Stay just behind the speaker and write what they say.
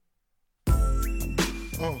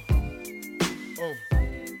Check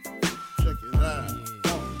it out.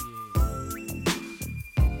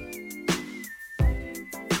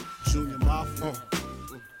 Junior Mafia.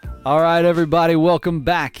 All right, everybody, welcome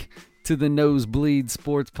back to the Nosebleed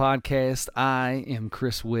Sports Podcast. I am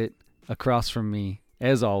Chris Witt. Across from me,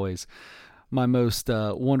 as always, my most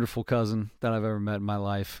wonderful cousin that I've ever met in my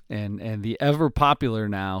life, and the ever popular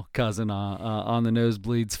now cousin on the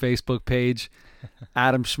Nosebleeds Facebook page,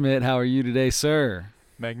 Adam Schmidt. How are you today, sir?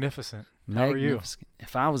 Magnificent. How are you?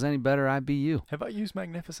 If I was any better, I'd be you. Have I used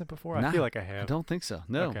magnificent before? Nah, I feel like I have. I don't think so.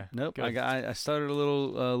 No. Okay, Nope. good. I started a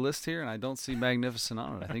little list here, and I don't see magnificent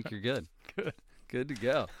on it. I think you're good. Good to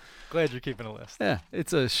go. Glad you're keeping a list. Yeah,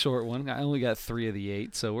 it's a short one. I only got 3 of the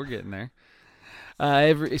 8, so we're getting there.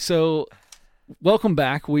 So welcome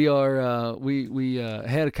back. We are we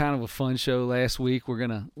had a kind of a fun show last week. We're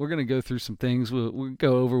gonna go through some things. We'll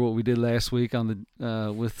go over what we did last week on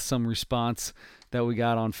the with some response that we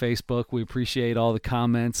got on Facebook. We appreciate all the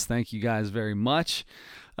comments. Thank you guys very much.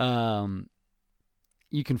 You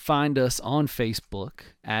can find us on Facebook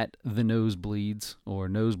at The Nosebleeds or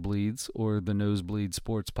The Nosebleed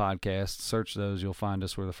Sports Podcast. Search those. You'll find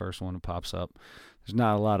us. We're the first one that pops up. There's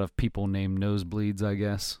not a lot of people named Nosebleeds, I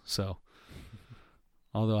guess. So,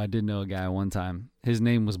 although I did know a guy one time. His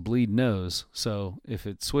name was Bleed Nose. So, if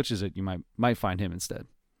it switches it, you might find him instead.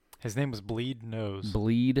 His name was Bleed Nose.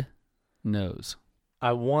 Bleed Nose.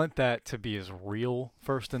 I want that to be his real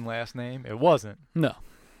first and last name. It wasn't, No,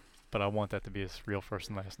 but I want that to be his real first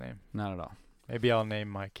and last name. not at all. Maybe I'll name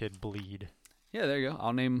my kid Bleed. Yeah, there you go.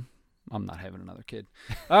 I'm not having another kid.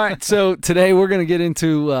 All right, so today we're going to get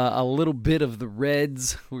into a little bit of the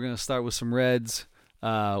Reds. We're going to start with some Reds.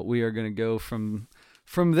 We are going to go from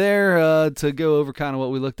there to go over kind of what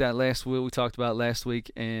we looked at last week, we talked about last week,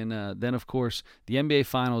 and then, of course, the NBA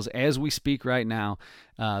Finals as we speak right now.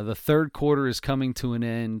 The third quarter is coming to an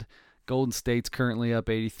end. Golden State's currently up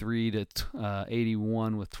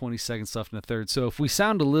 83-81 with 20 seconds left in the third. So if we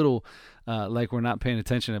sound a little like we're not paying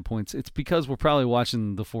attention at points, it's because we're probably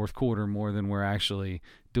watching the fourth quarter more than we're actually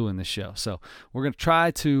doing the show. So we're going to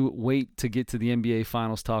try to wait to get to the NBA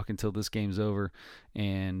Finals talk until this game's over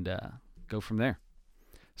and go from there.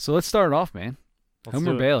 So let's start it off, man.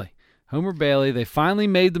 Homer Bailey, they finally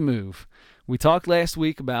made the move. We talked last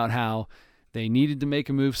week about how they needed to make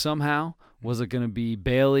a move somehow. Was it going to be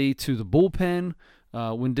Bailey to the bullpen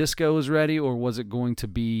when Disco was ready, or was it going to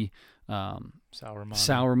be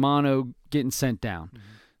Sauermano getting sent down? Mm-hmm.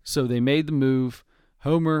 So they made the move.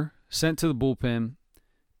 Homer sent to the bullpen.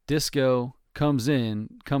 Disco comes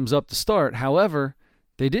up to start. However,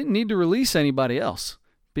 they didn't need to release anybody else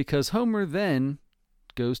because Homer then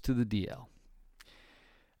goes to the DL.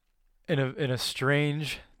 In a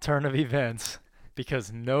strange turn of events,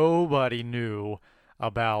 because nobody knew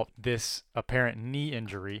about this apparent knee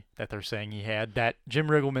injury that they're saying he had, that Jim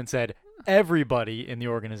Riggleman said everybody in the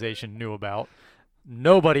organization knew about.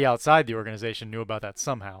 Nobody outside the organization knew about that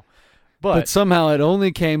somehow. But somehow it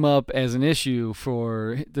only came up as an issue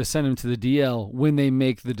to send him to the DL when they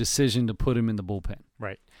make the decision to put him in the bullpen.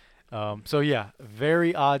 Right. So, yeah,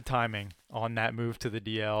 very odd timing on that move to the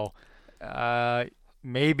DL.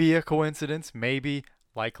 Maybe a coincidence, maybe,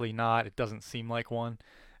 likely not. It doesn't seem like one.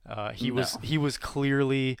 He was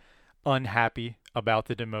clearly unhappy about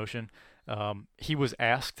the demotion. He was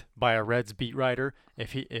asked by a Reds beat writer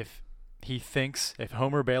if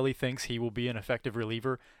Homer Bailey thinks he will be an effective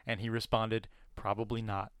reliever, and he responded, probably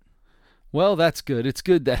not. Well, that's good. It's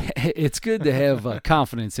good to have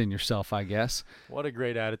confidence in yourself, I guess. What a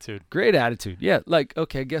great attitude. Great attitude. Yeah, like,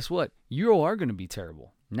 okay, guess what? You are going to be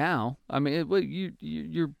terrible. Now, I mean,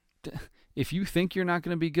 you're if you think you're not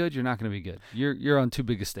going to be good, you're not going to be good. You're on too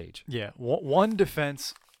big a stage. Yeah. One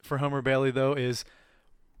defense for Homer Bailey, though, is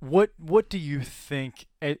what do you think,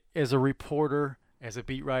 as a reporter, as a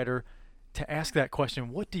beat writer, to ask that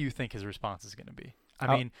question, what do you think his response is going to be?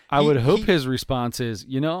 I would hope his response is,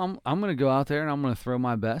 I'm going to go out there and I'm going to throw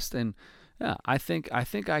my best, and yeah, I think I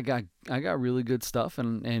got really good stuff,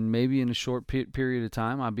 and maybe in a short period of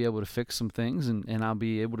time I'll be able to fix some things and I'll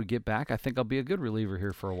be able to get back. I think I'll be a good reliever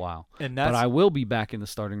here for a while, but I will be back in the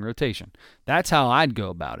starting rotation. That's how I'd go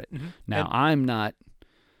about it. Mm-hmm. Now, I'm not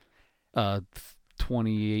a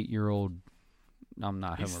 28-year-old. I'm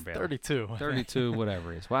not Homer Bailey. 32,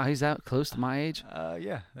 whatever he is. Wow, he's that close to my age?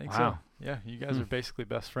 Yeah, I think so. Yeah, you guys are basically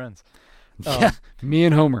best friends. Yeah, me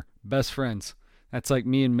and Homer, best friends. That's like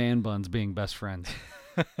me and Man Buns being best friends.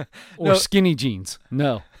 Or Skinny Jeans.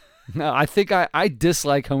 No, I think I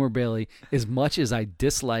dislike Homer Bailey as much as I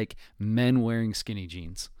dislike men wearing skinny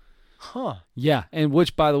jeans. Huh. Yeah, and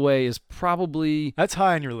which, by the way, is probably That's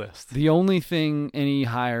high on your list. the only thing any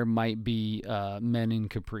higher might be men in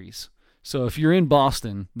capris. So if you're in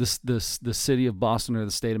Boston, the city of Boston or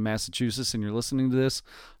the state of Massachusetts, and you're listening to this,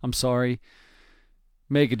 I'm sorry.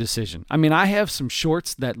 Make a decision. I mean, I have some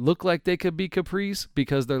shorts that look like they could be capris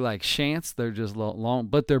because they're like shants. They're just long,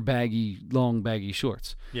 but they're long baggy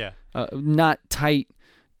shorts. Yeah. Not tight,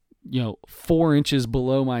 4 inches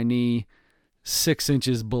below my knee, 6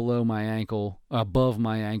 inches below my ankle, above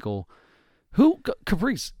my ankle.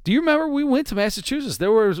 Capris? Do you remember we went to Massachusetts?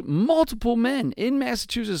 There was multiple men in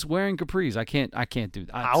Massachusetts wearing capris. I can't do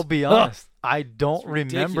that. I'll be honest. I don't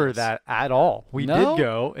remember ridiculous. that at all. We No? did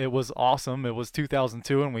go. It was awesome. It was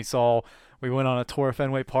 2002, and we went on a tour of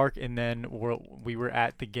Fenway Park, and then we were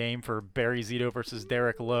at the game for Barry Zito versus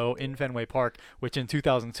Derek Lowe in Fenway Park, which in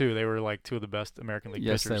 2002 they were like two of the best American League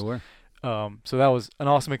Yes, pitchers. they were. So that was an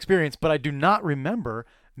awesome experience, but I do not remember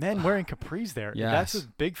men wearing capris there. Yes. That's a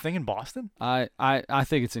big thing in Boston? I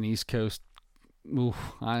think it's an East Coast. Oof,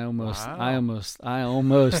 I almost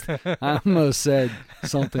said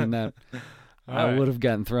something that All I right. would have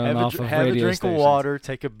gotten thrown off of have a radio drink stations. of water,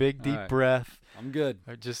 take a big deep All right. breath. I'm good.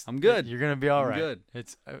 I'm good. You're gonna be all I'm right. good.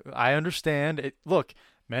 It's I understand it. Look,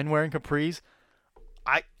 men wearing capris,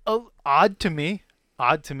 odd to me.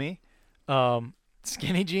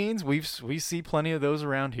 Skinny jeans, we see plenty of those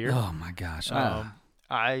around here. Oh my gosh.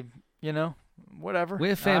 Whatever. We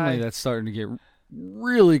have family that's starting to get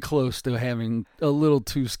really close to having a little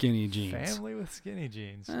too skinny jeans. family with skinny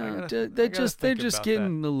jeans. They're just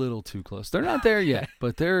getting a little too close. They're not there yet,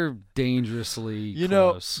 but they're dangerously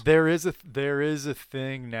close. There is a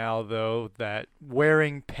thing now though that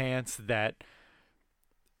wearing pants that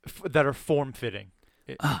are form fitting.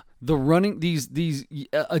 The running these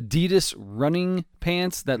Adidas running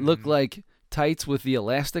pants that look like tights with the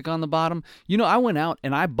elastic on the bottom. I went out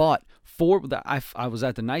and I bought I was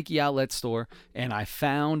at the Nike outlet store and I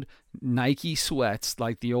found Nike sweats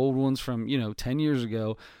like the old ones from 10 years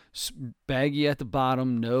ago, baggy at the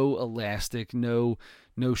bottom, no elastic, no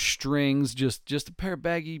strings, just a pair of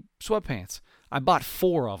baggy sweatpants. I bought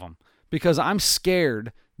 4 of them because I'm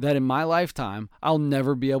scared that in my lifetime I'll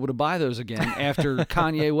never be able to buy those again after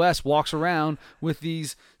Kanye West walks around with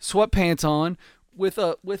these sweatpants on with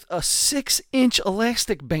a 6-inch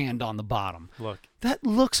elastic band on the bottom. Look, that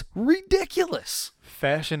looks ridiculous.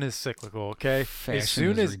 fashion is cyclical, okay?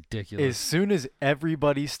 Fashion is ridiculous. As soon as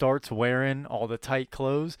everybody starts wearing all the tight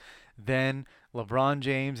clothes, then LeBron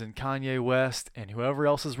James and Kanye West and whoever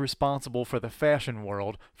else is responsible for the fashion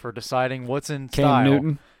world for deciding what's in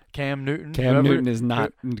style. Cam Newton is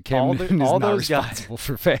not responsible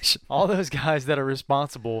for fashion. All those guys that are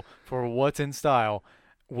responsible for what's in style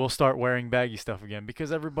will start wearing baggy stuff again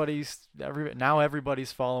because everybody's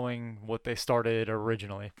following what they started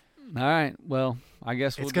originally. All right. Well, I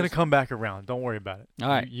guess it's going to come back around. Don't worry about it. All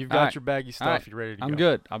right. You've got your baggy stuff. Right. You're ready to go. I'm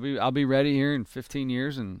good. I'll be ready here in 15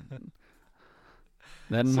 years and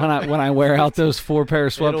then when I wear out those 4 pair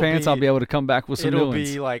of sweatpants, I'll be able to come back with some new ones.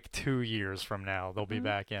 It'll be like 2 years from now. They'll be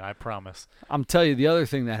back in. I promise. I'm telling you, the other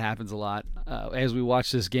thing that happens a lot as we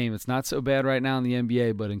watch this game, it's not so bad right now in the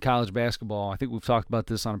NBA, but in college basketball, I think we've talked about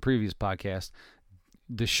this on a previous podcast,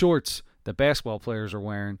 the shorts that basketball players are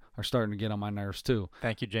wearing are starting to get on my nerves too.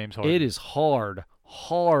 Thank you, James Harden. It is hard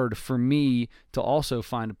for me to also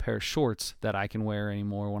find a pair of shorts that I can wear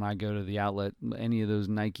anymore when I go to the outlet, any of those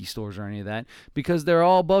Nike stores or any of that, because they're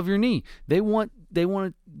all above your knee. They want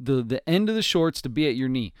the end of the shorts to be at your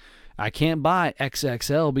knee. I can't buy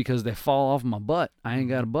XXL because they fall off my butt. I ain't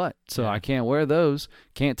got a butt, so I can't wear those.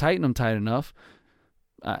 Can't tighten them tight enough.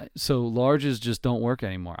 So larges just don't work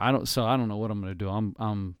anymore. I don't know what I'm gonna do.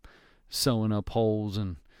 I'm sewing up holes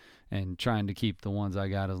and trying to keep the ones I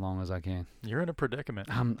got as long as I can. You're in a predicament.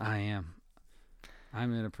 I am.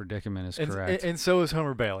 I'm in a predicament is correct. And so is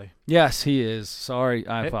Homer Bailey. Yes, he is. Sorry,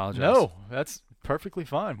 I apologize. No, that's perfectly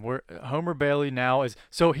fine. Homer Bailey now is.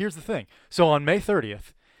 So here's the thing. So on May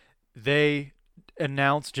 30th, Jim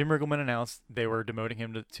Riggleman announced they were demoting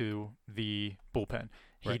him to the bullpen.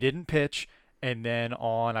 Right. He didn't pitch, and then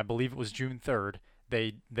on, I believe it was June 3rd,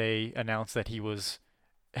 they announced that he was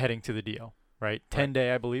heading to the DL. Right,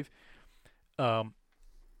 10-day, I believe.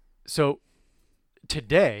 So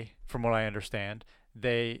today, from what I understand,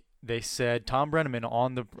 they said Tom Brenneman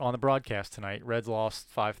on the broadcast tonight. Reds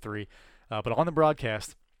lost 5-3, but on the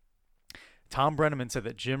broadcast, Tom Brenneman said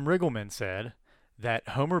that Jim Riggleman said that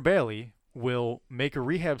Homer Bailey will make a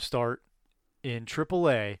rehab start in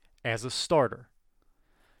AAA as a starter.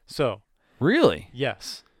 So really,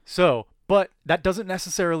 yes. So, But that doesn't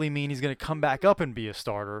necessarily mean he's going to come back up and be a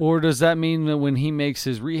starter. Or does that mean that when he makes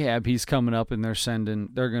his rehab, he's coming up and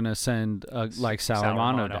they're going to send like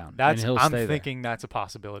Salamano down? That's and he'll I'm stay thinking that's a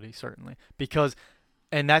possibility, certainly, because.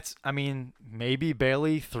 And that's, I mean, maybe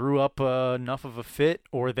Bailey threw up enough of a fit,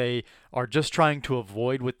 or they are just trying to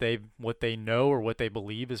avoid what they know or what they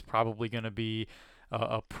believe is probably going to be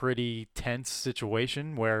a pretty tense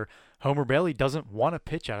situation where Homer Bailey doesn't want to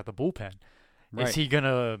pitch out of the bullpen. Right. Is he going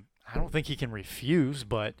to? I don't think he can refuse,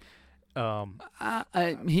 but I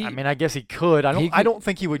mean, I guess he could. I don't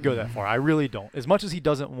think he would go that far. I really don't. As much as he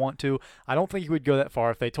doesn't want to, I don't think he would go that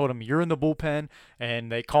far if they told him you're in the bullpen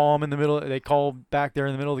and they call him in the middle. They call back there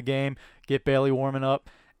in the middle of the game, get Bailey warming up.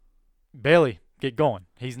 Bailey, get going.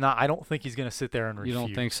 He's not. I don't think he's going to sit there and refuse. You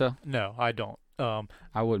don't think so? No, I don't.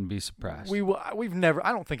 I wouldn't be surprised. We've never.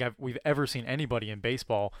 I don't think we've ever seen anybody in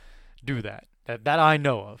baseball do that I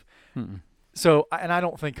know of. Mm-mm. So, and I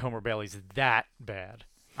don't think Homer Bailey's that bad.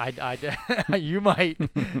 You might.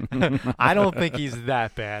 I don't think he's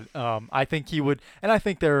that bad. I think he would, and I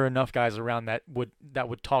think there are enough guys around that would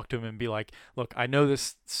talk to him and be like, "Look, I know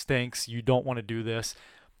this stinks. You don't want to do this.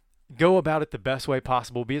 Go about it the best way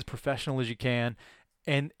possible. Be as professional as you can,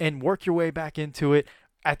 and work your way back into it.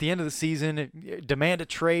 At the end of the season, demand a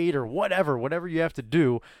trade or whatever you have to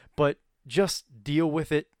do, but just deal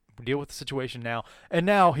with it." Deal with the situation now, and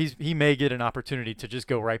now he may get an opportunity to just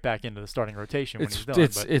go right back into the starting rotation when he's done.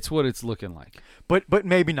 It's what it's looking like. But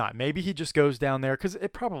maybe not. Maybe he just goes down there because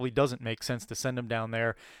it probably doesn't make sense to send him down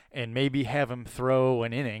there and maybe have him throw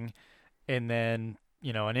an inning, and then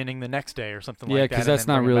an inning the next day or something like that. Yeah, because that's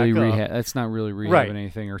not really rehab. That's not really rehabbing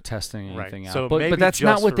anything or testing anything out. So but that's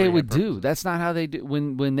not what they would do. That's not how they do.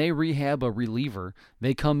 When they rehab a reliever,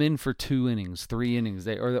 they come in for 2 innings, 3 innings,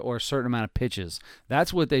 or a certain amount of pitches.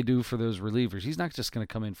 That's what they do for those relievers. He's not just going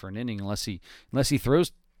to come in for an inning unless he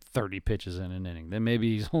throws 30 pitches in an inning. Then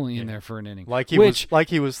maybe he's only in there for an inning. Like he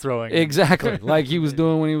was throwing. Exactly. Like he was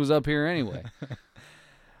doing when he was up here anyway.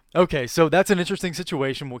 Okay, so that's an interesting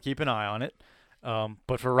situation. We'll keep an eye on it.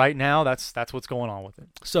 But for right now, that's what's going on with it.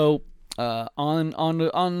 So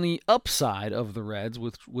on the upside of the Reds,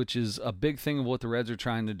 which is a big thing of what the Reds are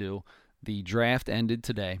trying to do, the draft ended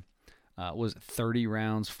today. Was 30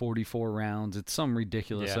 rounds, 44 rounds? It's some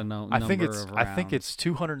ridiculous number of rounds. I think it's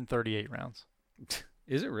 238 rounds.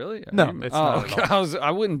 Is it really? No, it's not at all. I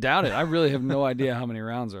wouldn't doubt it. I really have no idea how many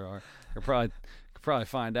rounds there are. I could probably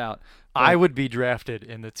find out. But I would be drafted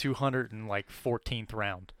in the 214th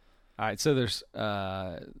round. All right, so there's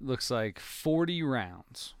looks like 40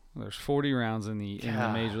 rounds. There's 40 rounds in the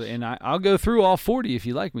major league, and I'll go through all 40 if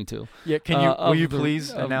you'd like me to. Yeah, will you please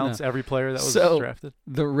announce every player that was drafted?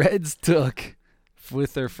 The Reds took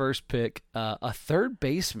with their first pick a third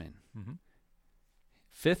baseman,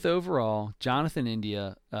 5th overall, Jonathan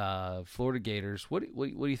India, Florida Gators. What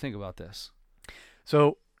do you think about this?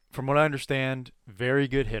 So, from what I understand, very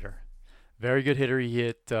good hitter. Very good hitter. He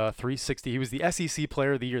hit 360. He was the SEC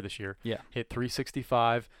Player of the Year this year. Yeah. Hit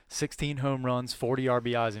 365, 16 home runs, 40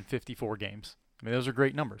 RBIs in 54 games. I mean, those are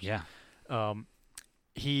great numbers. Yeah.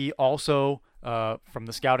 He also, from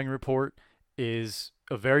the scouting report, is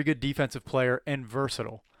a very good defensive player and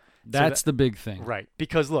versatile. That's the big thing. Right.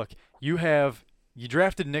 Because, look, you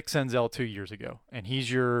drafted Nick Senzel 2 years ago, and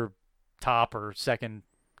he's your top or second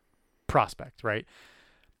prospect, right?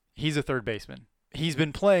 He's a third baseman. He's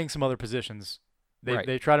been playing some other positions.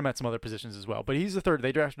 They tried him at some other positions as well. But he's a third.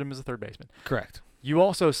 They drafted him as a third baseman. Correct. You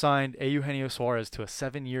also signed Eugenio Suarez to a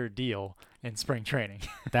 7-year deal in spring training.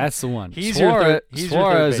 That's the one.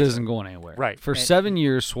 Suarez isn't going anywhere. Right. For 7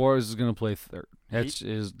 years, Suarez is going to play third.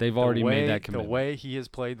 They've already made that commitment. The way he has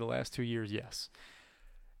played the last 2 years, yes.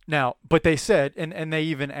 Now, but they said, and they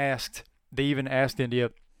even asked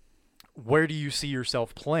India, where do you see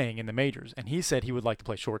yourself playing in the majors? And he said he would like to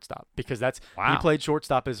play shortstop because he played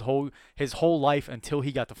shortstop his whole life until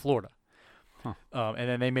he got to Florida. Huh. And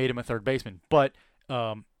then they made him a third baseman. But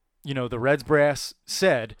the Reds brass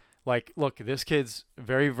said, like, look, this kid's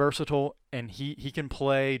very versatile and he can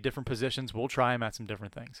play different positions. We'll try him at some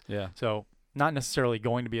different things. Yeah. So not necessarily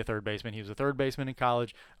going to be a third baseman. He was a third baseman in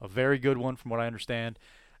college, a very good one from what I understand.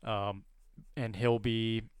 And he'll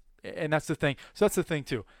be, and that's the thing. So that's the thing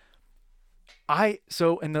too.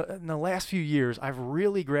 So in the last few years, I've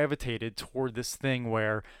really gravitated toward this thing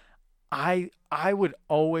where I would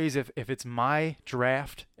always, if it's my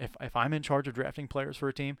draft, if I'm in charge of drafting players for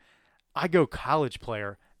a team, I go college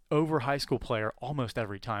player over high school player almost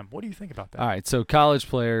every time. What do you think about that? All right, so college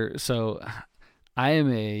player. So I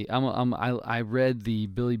read the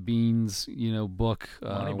Billy Beans book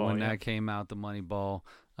that came out, the Moneyball.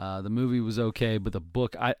 The movie was okay, but the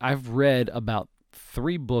book I've read about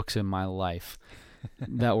 3 books in my life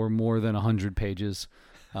that were more than 100 pages,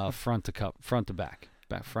 front to back,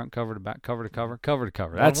 front cover to back, cover to cover, cover to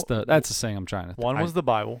cover. That's the saying I'm trying to. One was the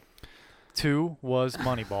Bible, 2 was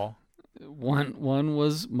Moneyball. One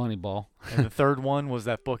was Moneyball, and the third one was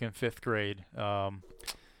that book in 5th grade.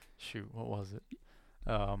 Shoot, what was it?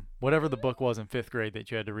 Whatever the book was in 5th grade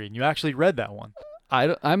that you had to read. And you actually read that one.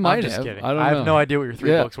 I might I'm just have. kidding. I don't know. I have no idea what your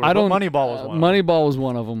 3 books were. But Moneyball was one. Moneyball was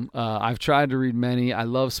one of them. I've tried to read many. I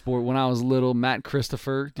love sport. When I was little, Matt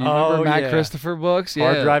Christopher. Do you remember Matt Christopher books?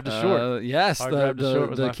 Yeah. Hard Drive to Short. Yes,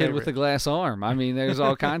 the kid with the glass arm. I mean, there's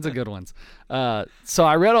all kinds of good ones. So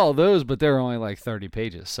I read all those, but they were only like 30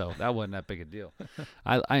 pages, so that wasn't that big a deal.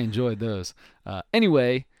 I enjoyed those.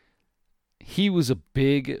 Anyway, he was a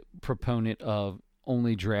big proponent of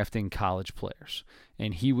only drafting college players,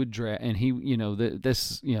 and he would draft, and he,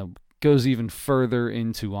 this goes even further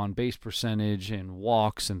into on base percentage and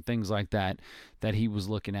walks and things like that he was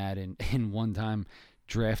looking at, and one time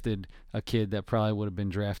drafted a kid that probably would have been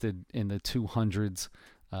drafted in the 200s,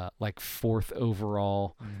 like 4th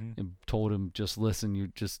overall, and told him, just listen, you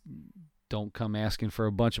just don't come asking for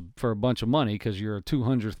a bunch of money because you're a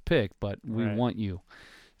 200th pick, but we want you.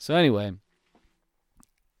 So anyway,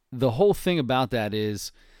 the whole thing about that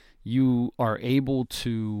is you are able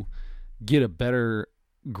to get a better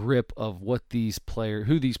grip of who these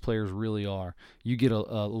players really are. You get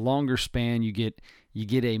a longer span. You get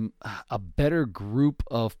a better group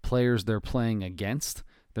of players they're playing against.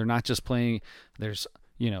 They're not just playing. There's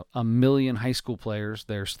a million high school players.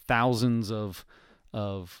 There's thousands of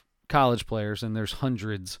college players, and there's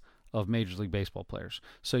hundreds of Major League Baseball players.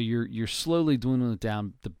 So you're slowly dwindling it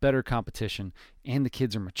down, the better competition, and the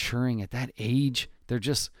kids are maturing at that age. They're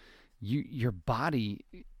just, your body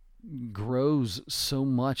grows so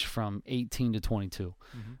much from 18 to 22.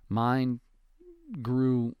 Mine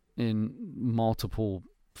grew in multiple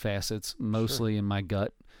facets, mostly in my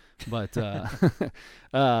gut. But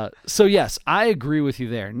so yes, I agree with you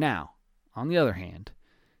there. Now, on the other hand,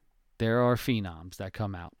 there are phenoms that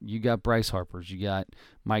come out. You got Bryce Harper's, you got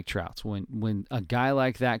Mike Trout's. When a guy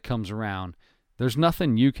like that comes around, there's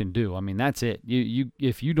nothing you can do. I mean, that's it. You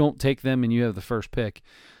if you don't take them and you have the first pick,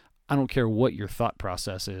 I don't care what your thought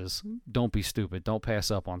process is. Don't be stupid. Don't pass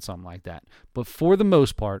up on something like that. But for the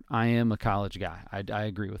most part, I am a college guy. I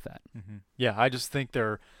agree with that. Yeah, I just think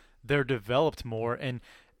they're developed more. And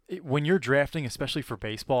when you're drafting, especially for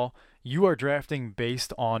baseball, you are drafting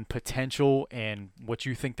based on potential and what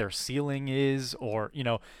you think their ceiling is, or,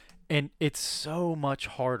 and it's so much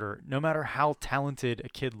harder. No matter how talented a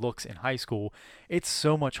kid looks in high school, it's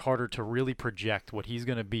so much harder to really project what he's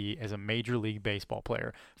going to be as a Major League Baseball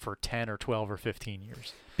player for 10 or 12 or 15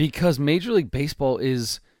 years. Because Major League Baseball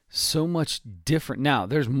is so much different. Now,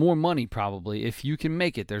 there's more money probably. If you can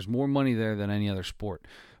make it, there's more money there than any other sport.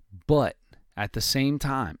 But at the same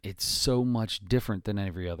time, it's so much different than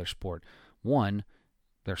every other sport. One,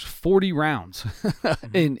 there's 40 rounds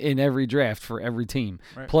in every draft for every team,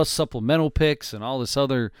 plus supplemental picks and all this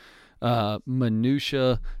other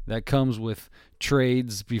minutia that comes with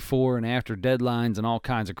trades before and after deadlines and all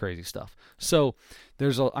kinds of crazy stuff. So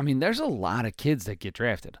there's a lot of kids that get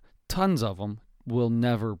drafted. Tons of them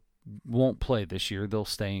won't play this year. They'll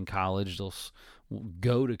stay in college. They'll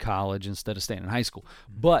go to college instead of staying in high school.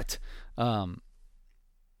 But I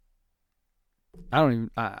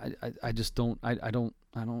don't.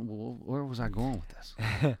 Where was I going with this?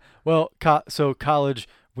 Well, so college,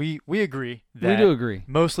 we agree that we do agree.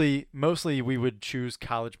 Mostly we would choose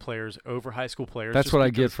college players over high school players. That's what I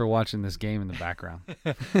get for watching this game in the background.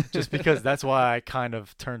 Just because that's why I kind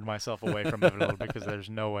of turned myself away from it a little bit, because there's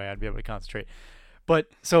no way I'd be able to concentrate. But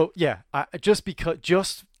so yeah, just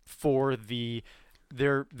for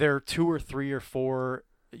they're 2 or 3 or 4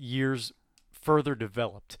 years further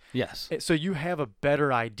developed. Yes. So you have a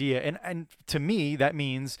better idea, and to me that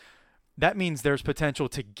means there's potential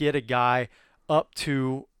to get a guy up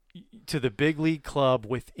to the big league club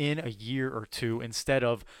within a year or 2, instead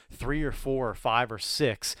of 3 or 4 or 5 or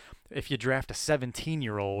 6 if you draft a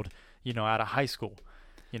 17-year-old, out of high school.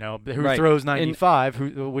 Who throws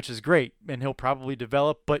 95, which is great, and he'll probably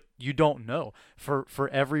develop, but you don't know. For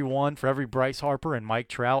every Bryce Harper and Mike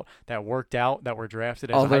Trout that worked out, that were drafted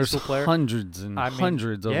as a high school player. Hundreds and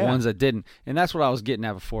hundreds of ones that didn't. And that's what I was getting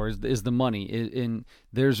at before, is the money. And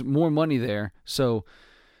there's more money there. So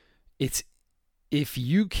it's, if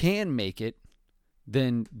you can make it,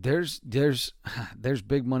 then there's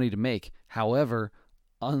big money to make. However,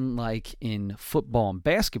 unlike in football and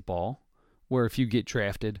basketball, where if you get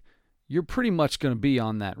drafted, you're pretty much going to be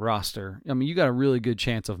on that roster. I mean, you got a really good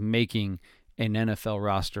chance of making an NFL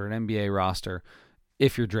roster, an NBA roster,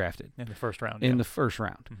 if you're drafted in the first round. in yeah. the first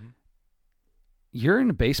round. Mm-hmm. You're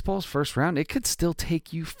in baseball's first round. It could still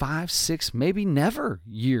take you 5, 6, maybe never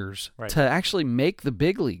years Right. to actually make the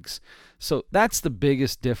big leagues. So that's the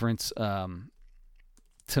biggest difference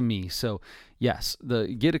to me. So yes,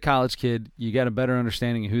 get a college kid. You got a better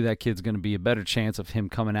understanding of who that kid's going to be, a better chance of him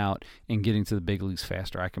coming out and getting to the big leagues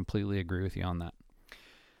faster. I completely agree with you on that.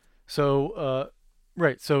 So,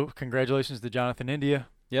 right. So, congratulations to Jonathan India.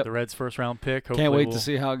 Yep. The Reds' first round pick. Hopefully Can't wait we'll, to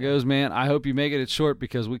see how it goes, man. I hope you make it short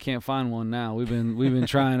because we can't find one now. We've been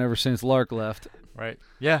trying ever since Lark left. Right.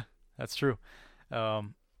 Yeah, that's true.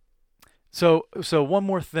 So one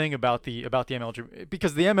more thing about the MLB,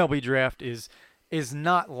 because the MLB draft is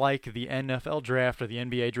not like the NFL draft or the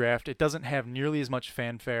NBA draft. It doesn't have nearly as much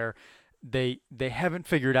fanfare. They haven't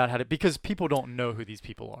figured out how to, because people don't know who these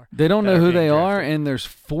people are. They don't that know are who being they are, drafted. and there's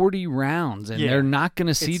 40 rounds, and Yeah. they're not going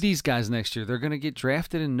to see It's- these guys next year. They're going to get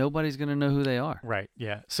drafted, and nobody's going to know who they are. Right.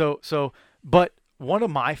 Yeah. But one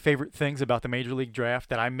of my favorite things about the Major League Draft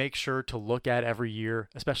that I make sure to look at every year,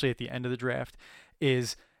 especially at the end of the draft,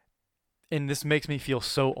 is, and this makes me feel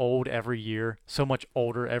so old every year, so much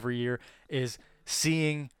older every year, is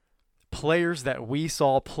seeing players that we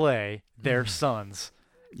saw play their sons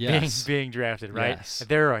Yes. being drafted, right? Yes.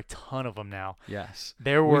 There are a ton of them now. Yes.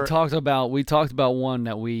 There were We talked about one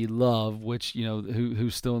that we love, which,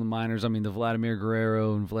 who's still in the minors. I mean, the Vladimir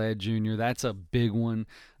Guerrero and Vlad Jr. That's a big one.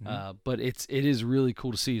 Mm-hmm. But it is really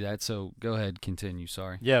cool to see that. So go ahead, continue.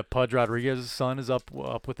 Sorry. Yeah, Pudge Rodriguez's son is up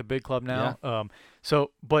with the big club now.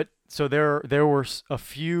 So there were a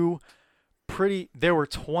few there were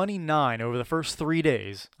 29 over the first 3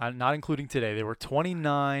 days, not including today. There were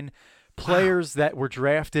 29 players that were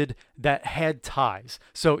drafted that had ties.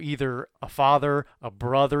 So either a father, a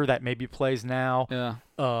brother that maybe plays now, Yeah.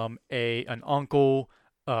 an uncle,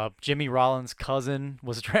 Jimmy Rollins' cousin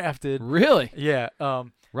was drafted. Really? Yeah.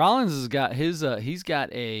 Rollins has got he's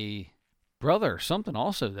got a brother or something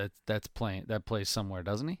also that plays somewhere,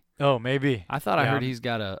 doesn't he? Oh, maybe. I thought I Yeah, heard he's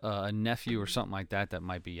got a nephew or something like that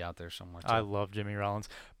might be out there somewhere too. I love Jimmy Rollins.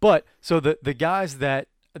 But so the guys that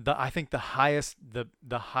I think the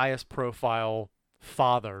highest profile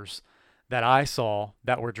fathers that I saw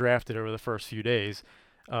that were drafted over the first few days,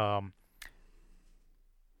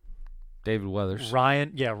 David Weathers.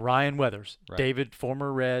 Ryan Weathers, Right.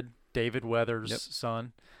 former Red, David Weathers' Yep.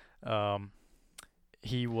 son.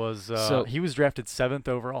 He was So- he was drafted 7th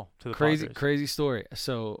overall to the Padres. Crazy story.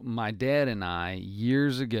 So my dad and I,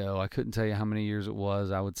 years ago, I couldn't tell you how many years it was.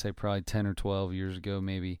 I would say probably 10 or 12 years ago,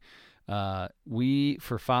 maybe. We,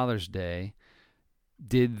 for Father's Day,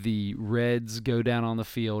 did the Reds go down on the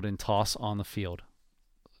field and toss on the field.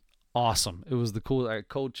 Awesome. It was the cool. I got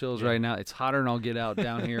cold chills Yeah. right now. It's hotter than I'll get out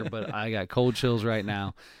down here, but I got cold chills right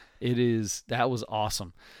now. That was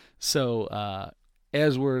awesome. So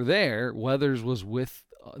as we're there, Weathers was with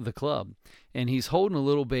the club, and he's holding a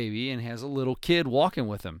little baby and has a little kid walking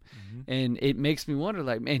with him. Mhm. And it makes me wonder,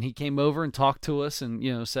 like, man, he came over and talked to us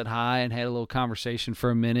and, said hi and had a little conversation for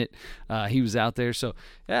a minute. He was out there. So,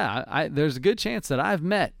 yeah, there's a good chance that I've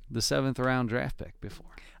met the 7th round draft pick before.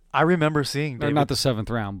 I remember seeing Or David. not the 7th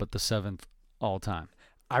round, but the 7th all time.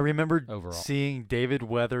 I remember overall. seeing David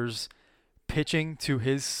Weathers pitching to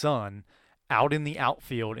his son out in the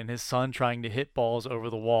outfield, and his son trying to hit balls over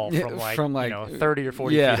the wall from 30 or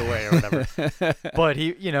 40 feet away or whatever. But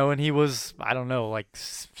he, and he was, I don't know, like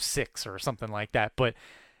 6 or something like that. But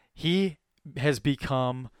he was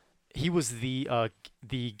the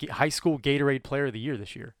high school Gatorade Player of the Year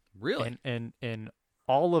this year. Really? In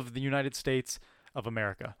all of the United States of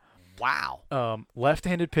America. Wow.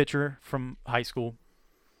 Left-handed pitcher from high school,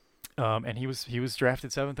 and he was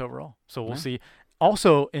drafted 7th overall. So we'll Yeah. see.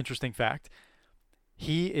 Also, interesting fact,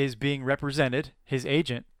 he is being represented. His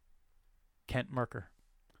agent, Kent Merker,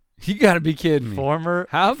 You got to be kidding me. former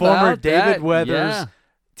How former about David that? Weathers Yeah.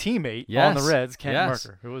 teammate on Yes. the Reds, Kent Yes.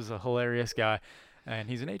 Merker, who was a hilarious guy, and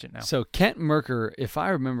he's an agent now. So Kent Merker, if I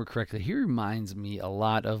remember correctly, he reminds me a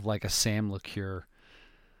lot of like a Sam LeCure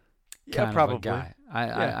kind of a guy.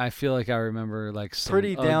 I feel like I remember like some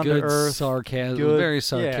Pretty down to good earth, sarcasm, good- very yeah,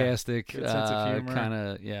 sarcastic, good sense of humor. kind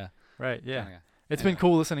of Right? Yeah. kinda guy. It's Yeah. been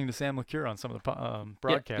cool listening to Sam LeCure on some of the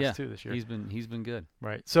broadcasts yeah. too this year. He's been good.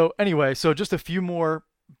 Right. So anyway, just a few more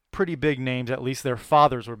pretty big names. At least their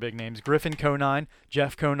fathers were big names. Griffin Conine,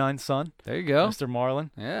 Jeff Conine's son, There you go. Mr.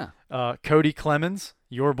 Marlin. Yeah. Cody Clemens,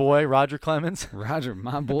 your boy, Roger Clemens. Roger,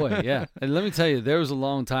 my boy, yeah. And let me tell you, there was a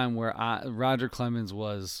long time where Roger Clemens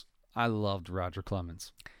I loved Roger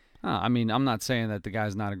Clemens. I mean, I'm not saying that the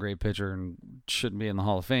guy's not a great pitcher and shouldn't be in the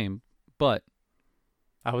Hall of Fame, but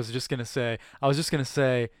I was just gonna say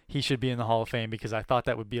he should be in the Hall of Fame because I thought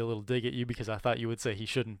that would be a little dig at you because I thought you would say he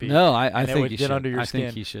shouldn't be. No, I and it think would he get should. under your I skin.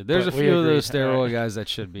 think he should. There's a But we few of agree. those All steroid right. guys that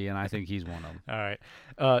should be, and I think he's one of them. All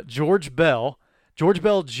right. George Bell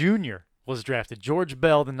Jr. was drafted. George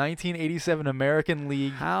Bell, the 1987 American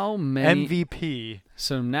League How many? MVP.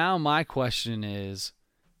 So now my question is,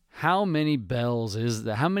 how many Bells is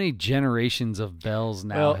that? How many generations of Bells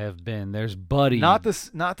now Well, have been? There's Buddy. Not the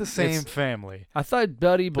same It's- family. I thought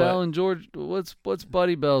Buddy but- Bell and George. What's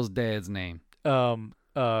Buddy Bell's dad's name?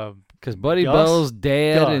 Because Buddy Gus? Bell's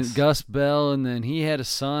dad Gus. and Gus Bell, and then he had a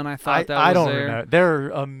son. I thought that I was don't there. know. There are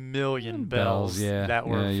a million Bells, Bells yeah. that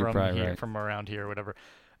were Yeah, you're from probably here, right. from around here, or whatever.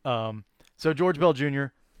 So George Bell Jr.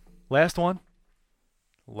 Last one,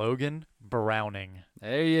 Logan Browning,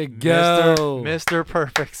 There you go. Mr.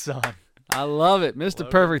 Perfect Son. I love it, Mr.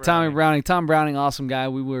 Logan Perfect, Tommy Browning. Browning. Tom Browning, awesome guy.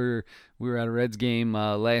 We were at a Reds game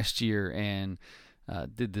last year and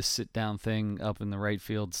did this sit down thing up in the right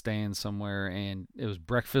field stand somewhere, and it was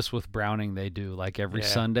breakfast with Browning. They do like every Yeah.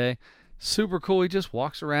 Sunday. Super cool. He just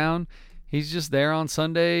walks around. He's just there on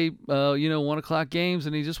Sunday, 1:00 games,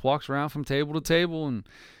 and he just walks around from table to table. And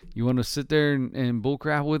you want to sit there and bull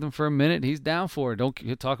crap with him for a minute, he's down for it. Don't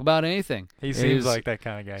he'll talk about anything. He It seems is like that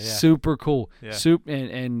kind of guy. Yeah. super cool. Yeah.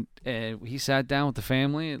 And he sat down with the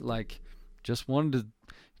family and just wanted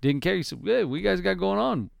to, didn't care. He said, "Hey, what you guys got going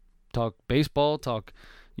on? Talk baseball, talk,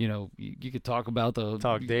 you could talk about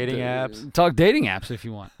Talk dating apps. Talk dating apps if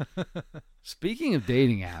you want." Speaking of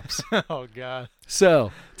dating apps, Oh God.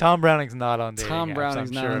 so Tom Browning's not on dating Tom apps, Browning's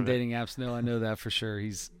I'm not sure on of it. dating apps. No, I know that for sure.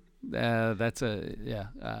 He's I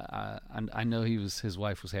know his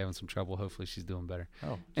wife was having some trouble. Hopefully she's doing better.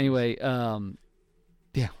 Oh. Anyway,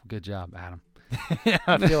 yeah, good job, Adam. Yeah,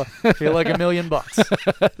 I feel like $1 million.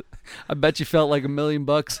 I bet you felt like $1 million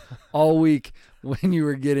all week when you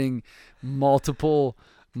were getting multiple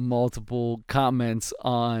comments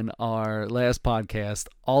on our last podcast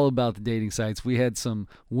all about the dating sites. We had some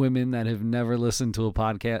women that have never listened to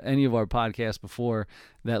any of our podcasts before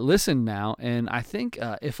that listen now, and I think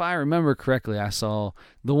if I remember correctly, I saw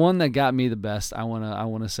the one that got me the best. I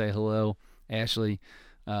wanna say hello, Ashley.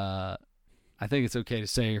 I think it's okay to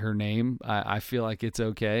say her name. I feel like it's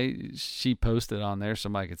okay. She posted on there.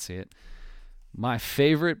 Somebody could see it. My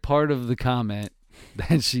favorite part of the comment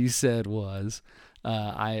that she said was,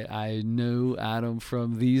 I know Adam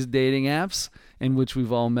from these dating apps in which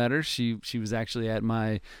we've all met her. She was actually at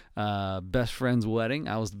my best friend's wedding.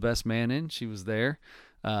 I was the best man in. She was there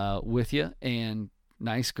with you. And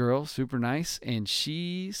nice girl, super nice. And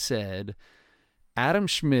she said, Adam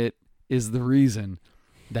Schmidt is the reason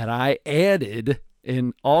that I added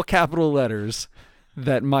in all capital letters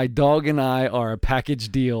that my dog and I are a package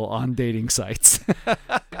deal on dating sites.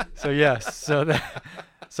 So yes,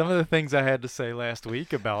 some of the things I had to say last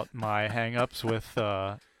week about my hang-ups with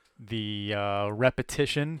the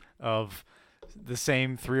repetition of the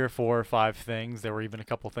same 3 or 4 or 5 things. There were even a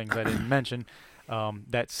couple things I didn't mention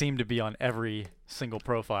that seemed to be on every single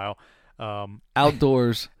profile.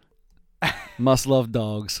 Outdoors, must love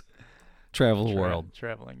dogs, travel the world.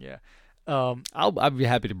 Traveling, yeah. I'd be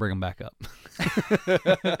happy to bring them back up.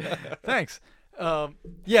 Thanks.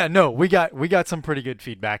 Yeah, no, we got some pretty good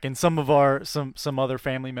feedback, and some of our some other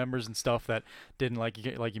family members and stuff that didn't like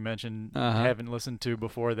you mentioned haven't listened to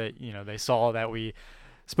before. That they saw that we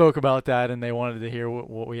spoke about that and they wanted to hear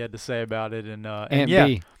what we had to say about it. And Aunt yeah,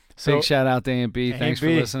 B, so big shout out to Aunt B. Aunt Thanks for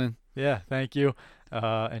B. listening. yeah, thank you.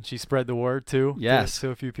 And she spread the word too. Yes. to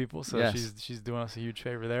a few people. So Yes. she's doing us a huge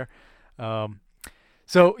favor there.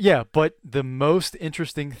 So yeah, but the most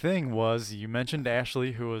interesting thing was you mentioned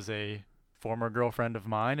Ashley, who was a former girlfriend of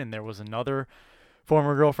mine, and there was another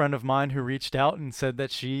former girlfriend of mine who reached out and said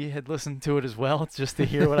that she had listened to it as well, just to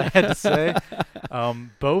hear what I had to say.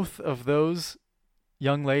 Both of those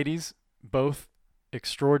young ladies, both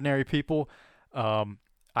extraordinary people.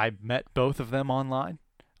 I met both of them online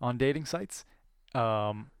on dating sites.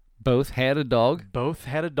 Both had a dog. Both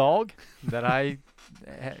had a dog that I,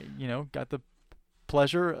 got the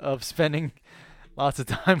pleasure of spending lots of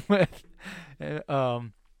time with.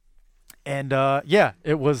 Yeah,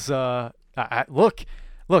 it was. Look,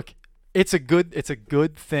 it's a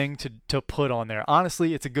good thing to put on there.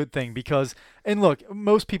 Honestly, it's a good thing because, and look,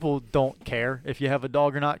 most people don't care if you have a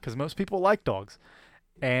dog or not because most people like dogs,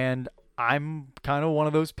 and I'm kind of one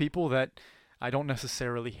of those people that I don't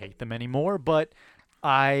necessarily hate them anymore, but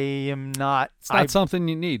I am not. It's not something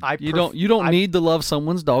you need. I You don't need to love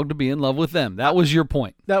someone's dog to be in love with them. That was your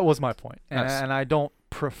point. That was my point, Yes. and I don't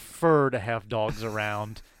prefer to have dogs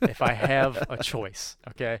around if I have a choice.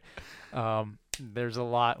 Okay, there's a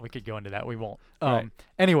lot we could go into that. We won't. Right.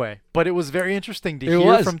 Anyway, but it was very interesting to It hear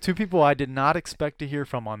was. from two people I did not expect to hear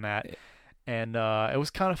from on that, and it was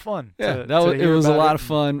kind of fun. Yeah, to it hear was a about lot it. of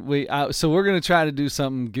fun. So we're gonna try to do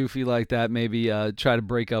something goofy like that. Maybe try to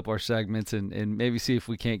break up our segments and maybe see if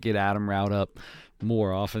we can't get Adam riled up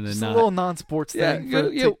more often than Just not. a little non-sports Yeah, thing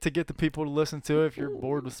to get the people to listen to. If you're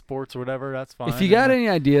bored with sports or whatever, that's fine. If you got any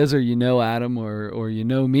ideas, or you know Adam, or you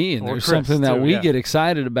know me, and Or there's Chris, something that too, we yeah. get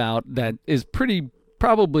excited about that is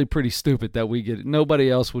probably pretty stupid that we get,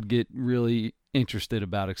 nobody else would get really interested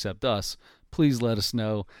about except us, please let us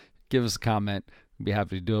know. Give us a comment. We'd be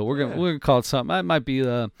happy to do it. We're gonna call it something. It might be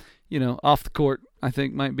off the court. I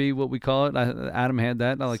think might be what we call it. Adam had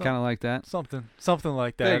that. I kind of like that. something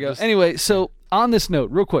like that. There you go. Just- Anyway, so on this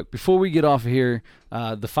note, real quick, before we get off of here,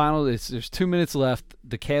 the final, there's 2 minutes left.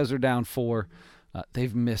 The Cavs are down 4.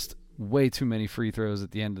 They've missed way too many free throws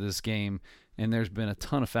at the end of this game, and there's been a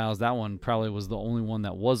ton of fouls. That one probably was the only one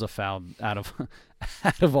that was a foul out of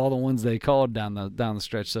out of all the ones they called down the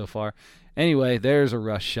stretch so far. Anyway, there's a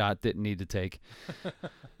rush shot. Didn't need to take.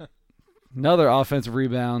 Another offensive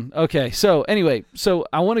rebound. Okay, so anyway,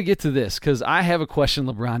 I want to get to this because I have a question.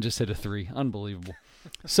 LeBron just hit a 3. Unbelievable.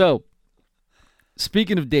 So,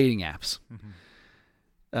 speaking of dating apps,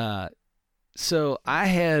 so I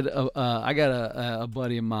had I got a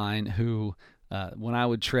buddy of mine who, when I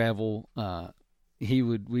would travel,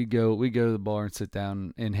 we'd go to the bar and sit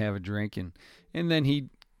down and have a drink, and then he'd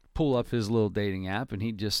pull up his little dating app and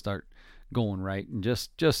he'd just start going right and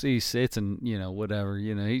just he sits and whatever,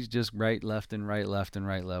 he's just right left and right left and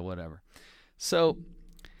right left, whatever. So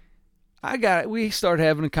we started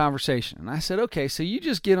having a conversation, and I said, okay, so you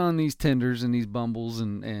just get on these Tinders and these Bumbles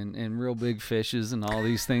and Real Big Fishes and all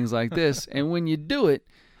these things like this, and when you do it,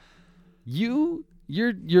 you're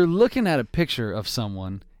looking at a picture of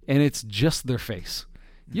someone and it's just their face.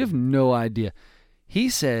 You have no idea. He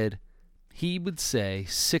said he would say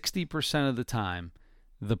 60% of the time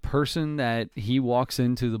the person that he walks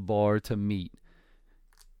into the bar to meet,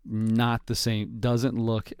 not the same, doesn't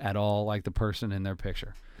look at all like the person in their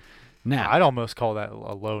picture. Now, I'd almost call that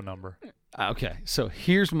a low number. okay, so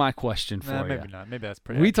here's my question for you. Maybe not. Maybe that's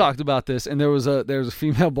pretty. We accurate. talked about this, and there was a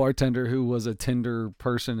female bartender who was a Tinder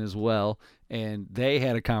person as well, and they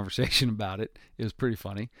had a conversation about it. It was pretty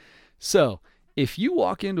funny. So, if you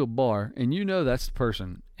walk into a bar and you know that's the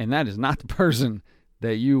person, and that is not the person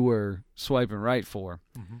that you were swiping right for,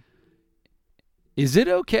 is it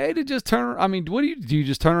okay to just turn? I mean, what do? You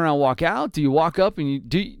just turn around and walk out? Do you walk up and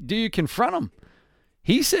do you confront them?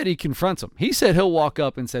 He said he confronts them. He said he'll walk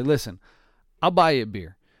up and say, "Listen, I'll buy you a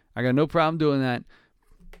beer. I got no problem doing that,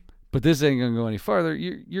 but this ain't gonna go any further.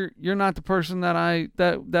 You're not the person that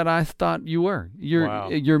I thought you were.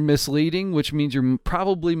 You're misleading, which means you're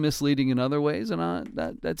probably misleading in other ways, and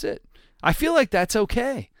that's it. I feel like that's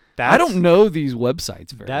okay. I don't know these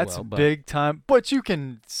websites very well. That's but big time, but you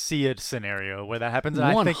can see a scenario where that happens.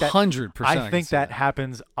 And 100%. I think that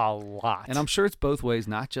happens a lot. And I'm sure it's both ways,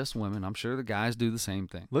 not just women. I'm sure the guys do the same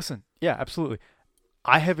thing. Listen, yeah, absolutely.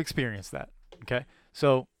 I have experienced that. Okay,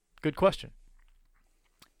 so good question.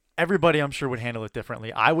 Everybody, I'm sure, would handle it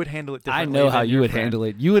differently. I would handle it differently. I know how you would handle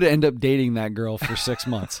it. You would end up dating that girl for 6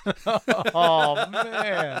 months. Oh,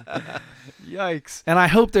 man. Yikes. And I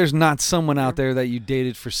hope there's not someone out there that you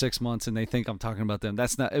dated for 6 months and they think I'm talking about them.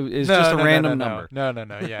 That's not. It's just a random number. No.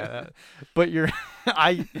 Yeah. But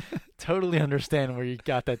I totally understand where you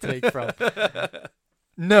got that take from.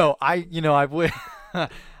 No, I would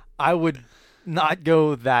I would not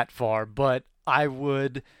go that far, but I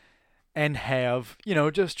would and have,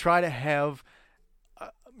 just try to have,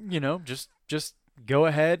 just go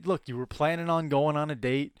ahead. Look, you were planning on going on a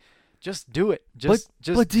date. Just do it. Just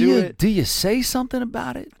do it. Do you say something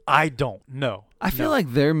about it? I don't know. I feel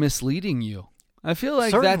like they're misleading you. I feel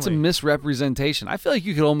like that's a Certainly. misrepresentation. I feel like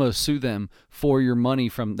you could almost sue them for your money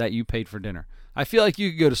from that you paid for dinner. I feel like you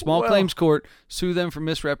could go to small claims court, sue them for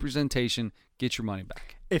misrepresentation, get your money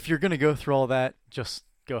back. If you're gonna go through all that, just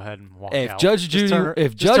go ahead and walk out. If Judge Just turn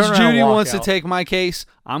around Judy and walk wants to out. take my case,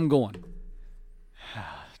 I'm going.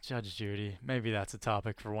 Judge Judy, maybe that's a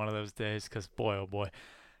topic for one of those days. Because boy, oh boy.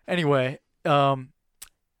 Anyway,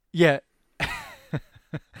 yeah.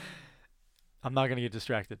 I'm not gonna get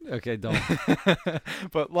distracted. Okay, don't.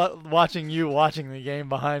 But watching the game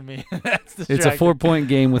behind me, that's distracting. It's a 4-point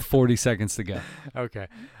game with 40 seconds to go. Okay.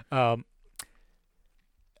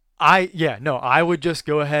 I would just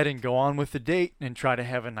go ahead and go on with the date and try to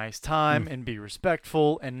have a nice time and be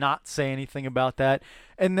respectful and not say anything about that,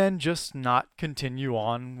 and then just not continue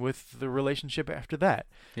on with the relationship after that.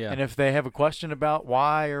 Yeah. And if they have a question about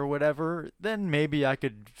why or whatever, then maybe I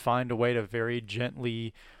could find a way to very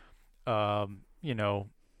gently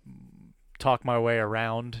talk my way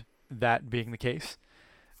around that being the case.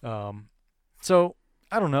 So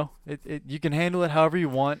I don't know. You can handle it however you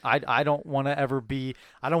want. I don't want to ever be.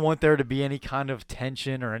 I don't want there to be any kind of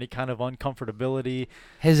tension or any kind of uncomfortability.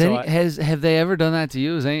 Have they ever done that to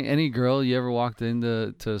you? Is any girl you ever walked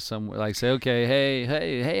into somewhere like say, okay,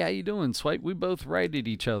 hey, how you doing? Swipe. We both righted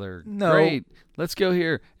each other. No. Great. Let's go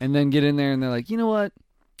here, and then get in there, and they're like, you know what?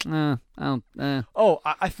 I don't. Oh,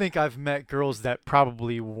 I think I've met girls that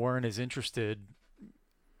probably weren't as interested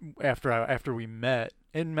after we met.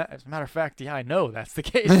 As a matter of fact, yeah, I know that's the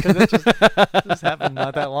case because it just happened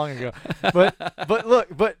not that long ago. But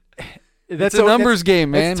that's it's a numbers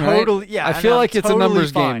game, man. It's totally, right? yeah. I feel like it's totally a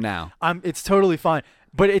numbers fine. game now. It's totally fine,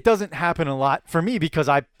 but it doesn't happen a lot for me because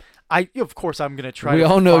I of course I'm gonna try. We to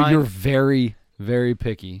all know find, you're very, very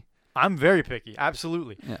picky. I'm very picky,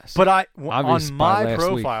 absolutely. Yes. But Obvious on by my last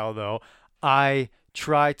profile though, I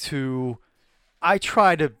try to,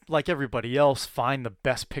 like everybody else, find the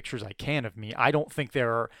best pictures I can of me. I don't think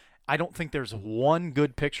there's one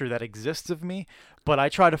good picture that exists of me, but I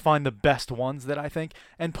try to find the best ones that I think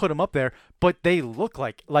and put them up there. But they look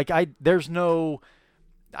like I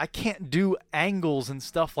can't do angles and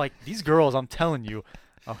stuff like these girls. I'm telling you.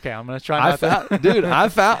 Okay, I'm gonna try. I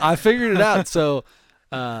figured it out. So.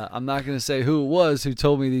 I'm not going to say who it was who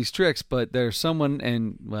told me these tricks, but there's someone,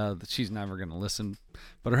 and well, she's never going to listen,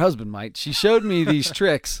 but her husband might. She showed me these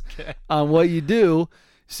tricks on what you do.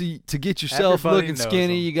 See, to get yourself Everybody looking knows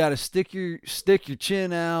skinny, them. you got to stick your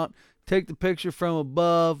chin out, take the picture from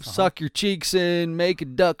above, suck your cheeks in, make a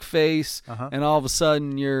duck face, and all of a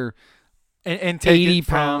sudden you're and take 80 it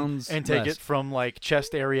from, pounds and take less. it from like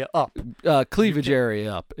chest area up. Cleavage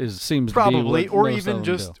area up seems Probably, to be what or most even of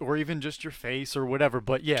them just do. or even just your face or whatever.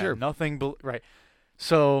 But yeah, Sure. nothing. Right.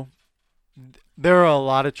 So there are a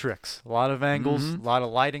lot of tricks, a lot of angles, a lot of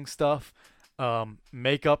lighting stuff.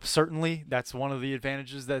 Makeup, certainly, that's one of the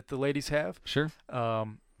advantages that the ladies have. Sure.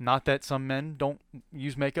 Not that some men don't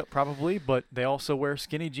use makeup, probably, but they also wear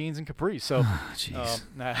skinny jeans and capris. So, Jeez.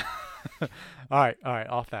 all right,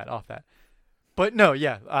 off that. But no,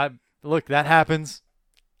 yeah, look, that happens.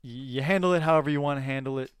 You handle it however you want to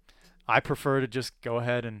handle it. I prefer to just go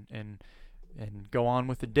ahead and go on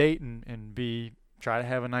with the date and try to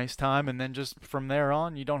have a nice time, and then just from there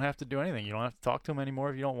on, you don't have to do anything. You don't have to talk to them anymore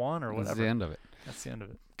if you don't want or whatever. That's the end of it. That's the end of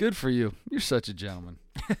it. Good for you. You're such a gentleman.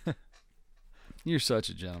 You're such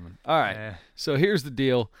a gentleman. All right. So here's the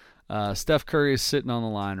deal. Steph Curry is sitting on the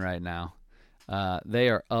line right now. They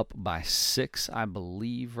are up by 6, I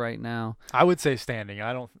believe, right now. I would say standing.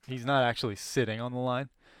 He's not actually sitting on the line,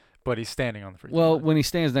 but he's standing on the free throw Well, line. when he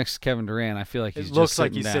stands next to Kevin Durant, I feel like he's It just looks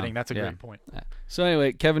like he's down. sitting. That's a Yeah. great point. Yeah. So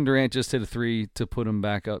anyway, Kevin Durant just hit a 3 to put him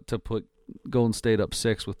back up, to put Golden State up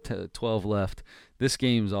 6 with 12 left. This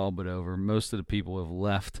game's all but over. Most of the people have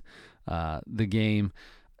left the game.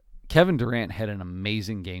 Kevin Durant had an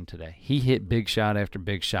amazing game today. He hit big shot after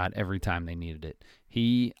big shot every time they needed it.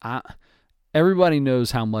 Everybody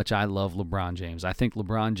knows how much I love LeBron James. I think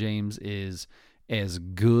LeBron James is as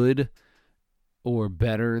good or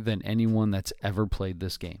better than anyone that's ever played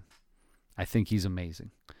this game. I think he's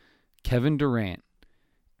amazing. Kevin Durant,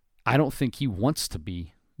 I don't think he wants to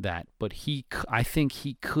be that, but I think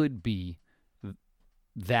he could be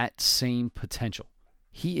that same potential.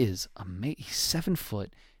 He is amazing. He's 7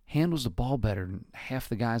 foot, handles the ball better than half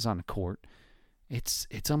the guys on the court. It's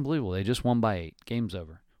unbelievable. They just won by 8. Game's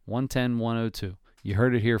over. 110-102. You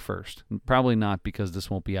heard it here first. Probably not, because this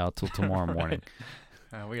won't be out till tomorrow morning.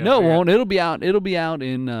 No, it won't. It'll be out. It'll be out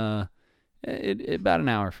in about an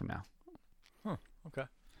hour from now. Okay.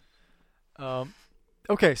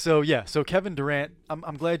 Okay. So Kevin Durant,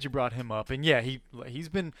 I'm glad you brought him up, and yeah, he's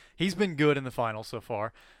been good in the finals so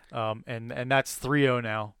far, and that's 3-0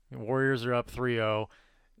 now. The Warriors are up 3-0.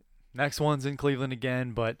 Next one's in Cleveland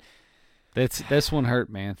again, but this one hurt,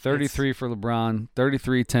 man. 33 for LeBron,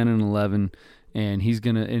 33, 10 and 11. And he's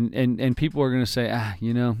gonna and people are gonna say,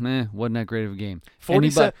 wasn't that great of a game.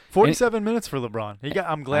 47 minutes for LeBron.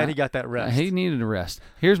 I'm glad he got that rest. He needed a rest.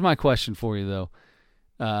 Here's my question for you,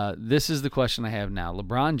 though. This is the question I have now.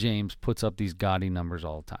 LeBron James puts up these gaudy numbers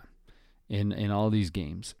all the time in all these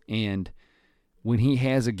games. And when he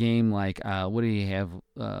has a game like, what did he have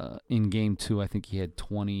in game 2? I think he had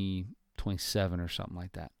 27 or something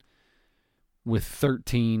like that, with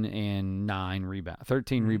 13 and 9 rebounds.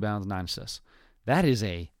 13 rebounds, 9 assists. That is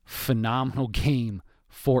a phenomenal game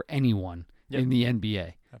for anyone in the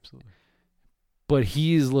NBA. Absolutely. But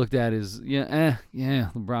he's looked at as LeBron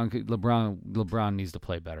needs to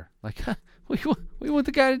play better. Like, what do you want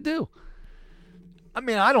the guy to do? I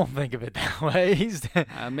mean, I don't think of it that way.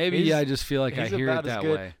 Maybe he's- I just feel like I he's hear about it as that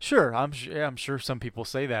good. way. Sure, I'm sure some people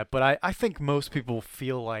say that, but I think most people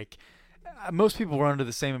feel like most people are under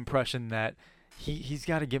the same impression that he's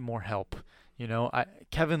got to get more help. You know,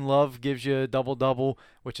 Kevin Love gives you a double-double,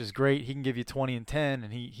 which is great. He can give you 20 and 10,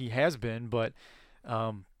 and he has been, but He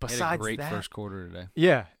had besides a great that, first quarter today.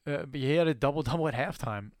 yeah, but he had a double-double at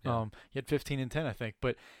halftime. Yeah. He had 15 and 10, I think.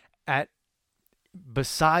 But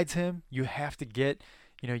besides him, you have to get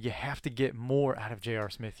more out of J.R.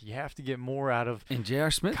 Smith. You have to get more out of And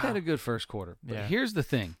J.R. Smith had God. a good first quarter. But Yeah. here's the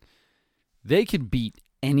thing. They could beat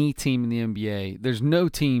any team in the NBA. There's no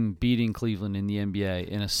team beating Cleveland in the NBA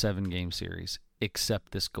in a 7-game series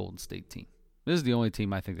except this Golden State team. This is the only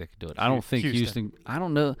team I think that could do it. I don't think Houston. I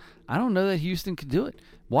don't know that Houston could do it.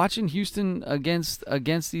 Watching Houston against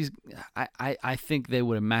these, I think they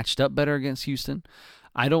would have matched up better against Houston.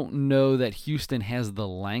 I don't know that Houston has the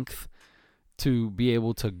length to be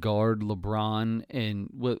able to guard LeBron.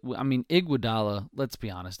 And I mean, Iguodala, let's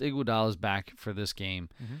be honest, Iguodala's back for this game.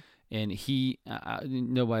 Mm-hmm.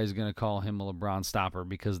 And nobody's going to call him a LeBron stopper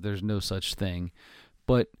because there's no such thing.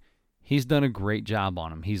 But he's done a great job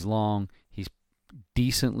on him. He's long, he's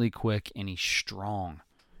decently quick, and he's strong.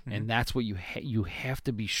 Mm-hmm. And that's what you have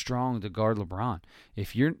to be strong to guard LeBron.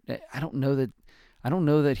 If you're, I don't know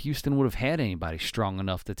that Houston would have had anybody strong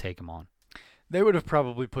enough to take him on. They would have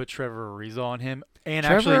probably put Trevor Ariza on him. And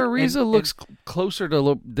Trevor actually, Ariza looks closer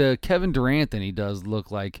to the Kevin Durant than he does look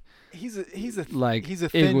like. He's a like he's a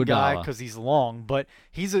thin guy Iguodala. because he's long, but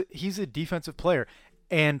he's a defensive player.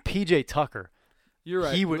 And PJ Tucker, You're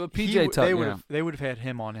right. he would Well, he PJ would- Tucker. they would have had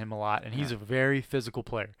him on him a lot, and he's a very physical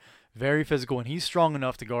player, very physical, and he's strong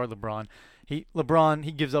enough to guard LeBron.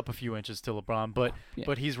 He gives up a few inches to LeBron, but Yeah.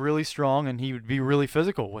 but he's really strong, and he would be really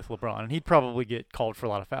physical with LeBron, and he'd probably get called for a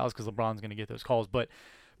lot of fouls because LeBron's going to get those calls, but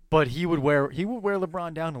he would wear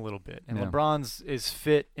LeBron down a little bit, and Yeah. LeBron's is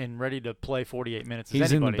fit and ready to play 48 minutes. He's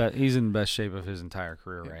as anybody. he's in the best shape of his entire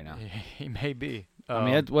career right now. He may be. I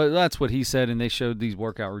mean, that's what he said, and they showed these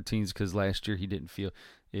workout routines because last year he didn't feel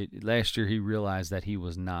it. Last year he realized that he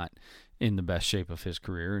was not in the best shape of his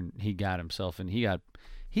career, and he got himself, and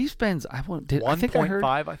he spends. I think I heard.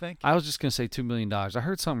 1.5, I think. I was just gonna say $2 million. I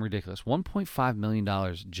heard something ridiculous. $1.5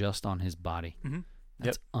 million just on his body. Mm-hmm.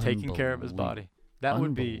 That's taking care of his body. That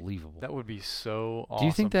would be unbelievable. That would be so awesome. Do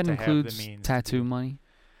you think that to have the includes means to tattoo do. money?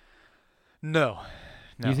 No.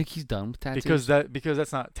 Do you think he's done with tattoos? because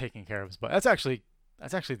that's not taking care of his body. That's actually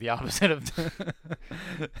the opposite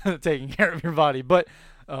of taking care of your body. But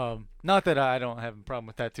not that I don't have a problem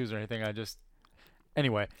with tattoos or anything.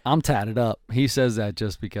 Anyway. I'm tatted up. He says that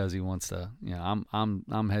just because he wants to.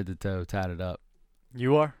 I'm head to toe tatted up.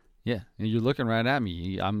 You are? Yeah, and you're looking right at me.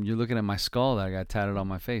 You're looking at my skull that I got tatted on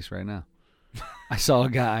my face right now. I saw a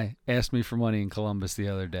guy ask me for money in Columbus the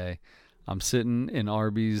other day. I'm sitting in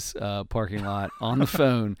Arby's parking lot on the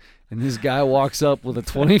phone, and this guy walks up with a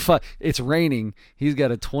 25. It's raining. He's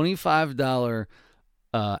got a $25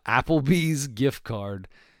 Applebee's gift card,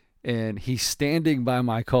 and he's standing by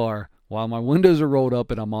my car while my windows are rolled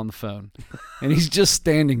up and I'm on the phone. And he's just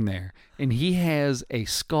standing there, and he has a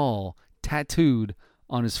skull tattooed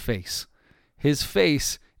on his face. His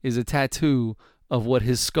face is a tattoo of what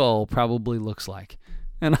his skull probably looks like.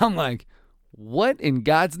 And I'm like, what in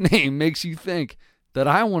God's name makes you think that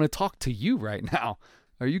I want to talk to you right now?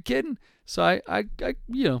 Are you kidding? So I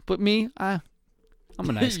but me, I'm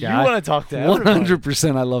a nice guy. You want to talk to everybody.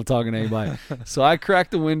 100% I love talking to anybody. So I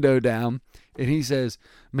crack the window down, and he says,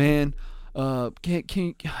 man,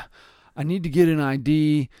 I need to get an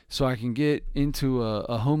ID so I can get into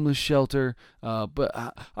a homeless shelter.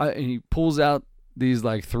 And he pulls out these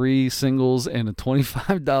like 3 singles and a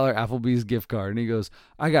 $25 Applebee's gift card. And he goes,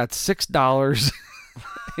 I got $6.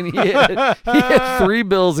 And he had 3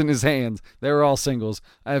 bills in his hands. They were all singles.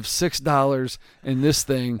 I have $6 in this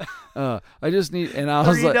thing. I just need, and I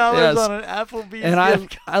was like, $3 yes. on an Applebee's And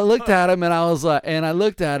gift I looked at him and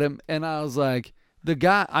I was like, the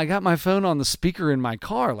guy, I got my phone on the speaker in my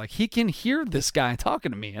car. Like, he can hear this guy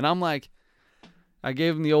talking to me. And I'm like, I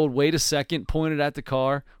gave him the old wait a second, pointed at the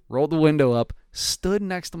car, rolled the window up, stood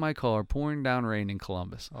next to my car, pouring down rain in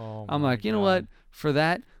Columbus. Oh I'm my like, you know God. what? For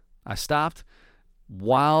that, I stopped.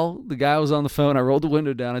 While the guy was on the phone, I rolled the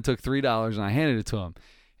window down. I took $3 and I handed it to him.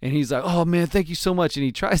 And he's like, oh, man, thank you so much. And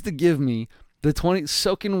he tries to give me the 20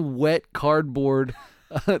 soaking wet cardboard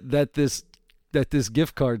that this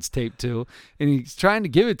gift card's taped to. And he's trying to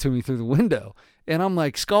give it to me through the window. And I'm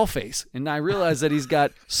like, skull face. And I realize that he's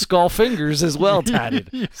got skull fingers as well tatted.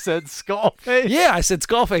 You said skull face? Yeah, I said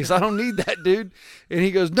skull face. I don't need that, dude. And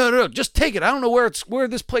he goes, no, just take it. I don't know where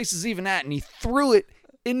this place is even at. And he threw it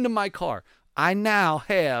into my car. I now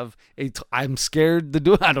have I'm scared to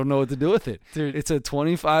do it. I don't know what to do with it. Dude. It's a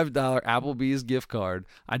 $25 Applebee's gift card.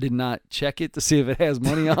 I did not check it to see if it has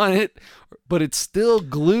money on it, but it's still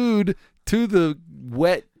glued to the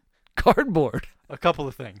wet cardboard. A couple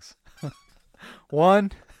of things.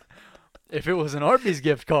 One, if it was an Arby's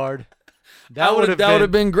gift card, that would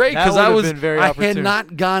have been great because that I would've was been very I had opportune.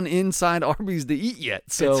 not gone inside Arby's to eat yet.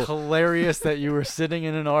 So It's hilarious that you were sitting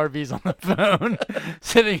in an Arby's on the phone,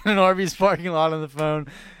 sitting in an Arby's parking lot on the phone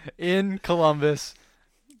in Columbus.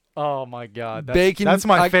 Oh my God, that's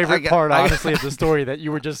my favorite part, honestly, of the story. That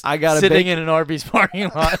you were just sitting in an Arby's parking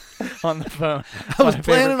lot on the phone. I was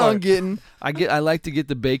planning on getting. I like to get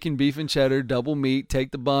the bacon, beef, and cheddar double meat.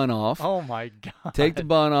 Take the bun off. Oh my God! Take the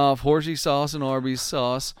bun off. Horsey sauce and Arby's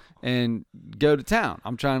sauce, and go to town.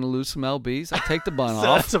 I'm trying to lose some lbs. I take the bun So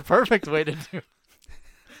off. that's a perfect way to do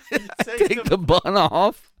it. Take the bun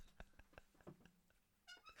off.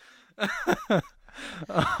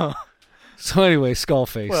 So anyway,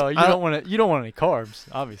 Skullface. Well, you don't want any carbs,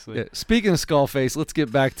 obviously. Yeah, speaking of Skullface, let's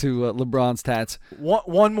get back to LeBron's tats.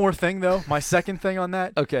 One more thing, though. My second thing on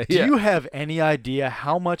that. Okay. Do you have any idea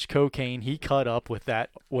how much cocaine he cut up with that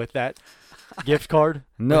gift card?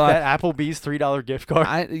 No, with that Applebee's $3 gift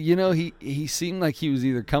card. He seemed like he was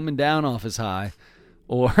either coming down off his high,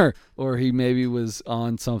 or he maybe was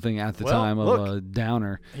on something at the time of a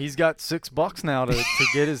downer. He's got $6 now to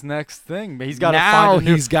get his next thing. He's got now to find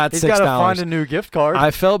he's got he's $6. got to find a new gift card.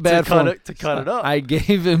 I felt bad for him to cut it up. I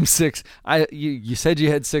gave him $6. You said you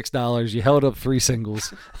had $6. You held up 3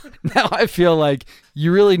 singles. Now I feel like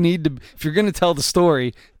you really need to, if you're going to tell the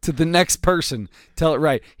story to the next person, tell it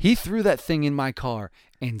right. He threw that thing in my car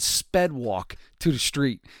and sped walk to the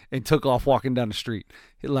street and took off walking down the street.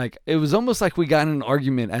 Like, it was almost like we got in an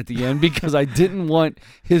argument at the end because I didn't want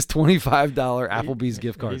his $25 Applebee's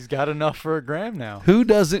gift card. He's got enough for a gram now. Who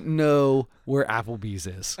doesn't know where Applebee's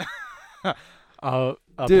is?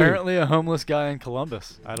 Apparently a homeless guy in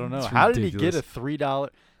Columbus. I don't know. It's How did he get ridiculous. a $3?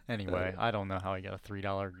 Anyway, I don't know how he got a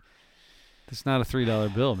 $3. It's not a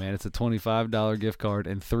 $3 bill, man. It's a $25 gift card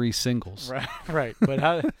and 3 singles. Right. But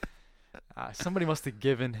how? Somebody must have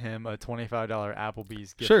given him a $25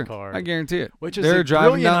 Applebee's gift card. I guarantee it. Which is They're a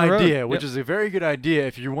driving brilliant down the road. idea. Which Yep. is a very good idea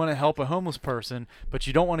if you want to help a homeless person, but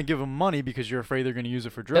you don't want to give them money because you're afraid they're going to use it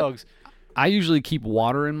for drugs. I usually keep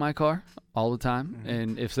water in my car all the time, Mm-hmm.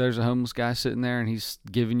 and if there's a homeless guy sitting there and he's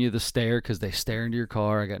giving you the stare because they stare into your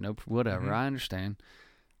car, I got no whatever. Mm-hmm. I understand.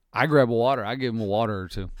 I grab a water. I give him a water or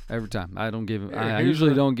two every time. I don't give him. I Here's usually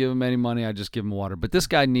the- don't give him any money. I just give him water. But this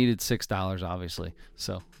guy needed $6, obviously,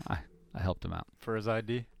 so I helped him out. For his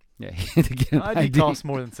ID. Yeah, he had to get an ID costs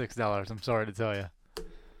more than $6. I'm sorry to tell you.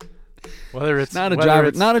 Whether it's not a whether driver,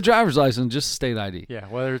 it's- not a driver's license, just a state ID. Yeah,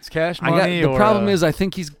 whether it's cash The money or problem is, I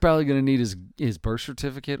think he's probably going to need his birth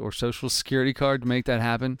certificate or social security card to make that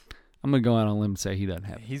happen. I'm going to go out on a limb and say he doesn't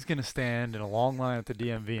have it. he's going to stand in a long line at the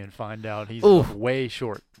DMV and find out he's Ooh. way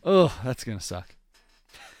short. Oh, that's going to suck.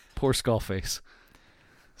 Poor Skullface.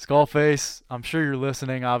 Skullface, I'm sure you're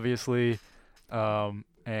listening, obviously.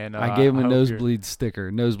 And I gave him a hope you're- nosebleed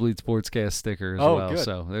sticker, nosebleed sportscast sticker as Oh, well. good.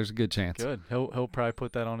 So there's a good chance. Good. He'll probably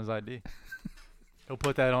put that on his ID. He'll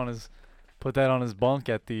put that on his bunk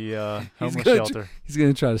at the homeless gonna shelter. He's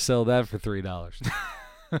going to try to sell that for $3.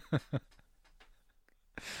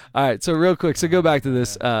 All right, so real quick, so go back to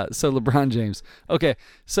this. So LeBron James. Okay,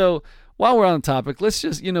 so while we're on the topic, let's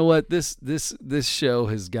just, you know what, this show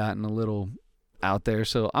has gotten a little out there,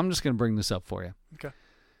 so I'm just going to bring this up for you. Okay.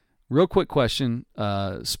 Real quick question,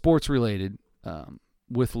 sports related,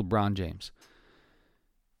 with LeBron James.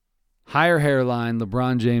 Higher hairline,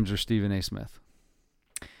 LeBron James or Stephen A. Smith?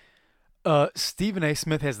 Stephen A.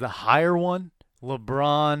 Smith has the higher one.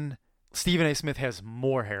 Stephen A. Smith has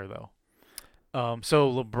more hair though.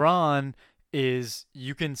 So LeBron is,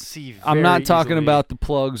 you can see very I'm not talking easily about the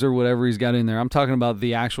plugs or whatever he's got in there. I'm talking about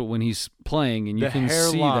the actual when he's playing, and you the can see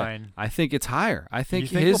that. hairline. I think it's higher. I think,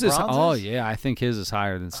 You think his is. LeBron's Oh is? yeah, I think his is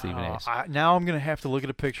higher than Stephen A's. Now I'm gonna have to look at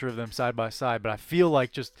a picture of them side by side, but I feel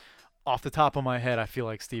like just off the top of my head, I feel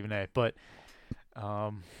like Stephen A. But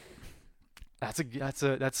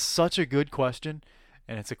that's such a good question,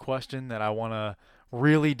 and it's a question that I want to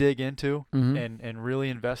really dig into Mhm. and really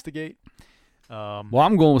investigate. Well,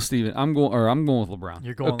 I'm going with Stephen. I'm going with LeBron.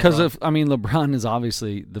 You're going because LeBron. LeBron is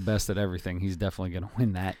obviously the best at everything. He's definitely going to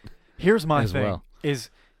win that. Here's my as thing: well. is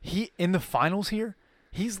he in the finals here?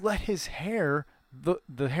 He's let his hair,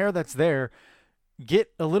 the hair that's there,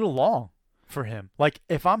 get a little long for him. Like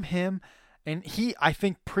if I'm him, and I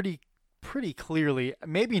think pretty clearly,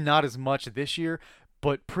 maybe not as much this year,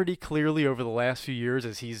 but pretty clearly over the last few years,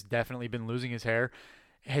 as he's definitely been losing his hair.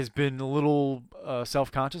 has been a little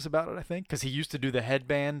self-conscious about it, I think, because he used to do the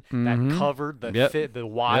headband that Mhm. covered the Yep. the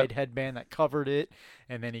wide Yep. headband that covered it,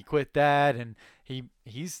 and then he quit that, and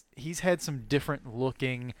he's had some different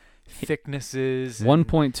looking thicknesses. and-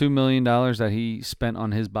 $1.2 million that he spent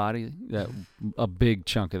on his body. That a big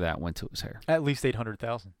chunk of that went to his hair, at least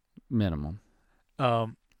 800,000. minimum.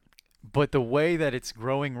 But the way that it's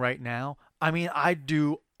growing right now, I mean, I'd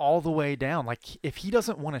do all the way down. Like if he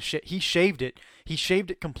doesn't want to he shaved it. He shaved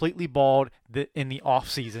it completely bald in the off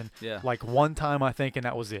season. Yeah. Like one time, I think, and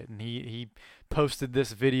that was it. And he posted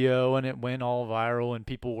this video, and it went all viral, and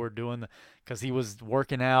people were doing because he was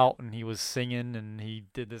working out and he was singing, and he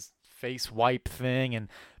did this face wipe thing, and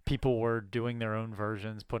people were doing their own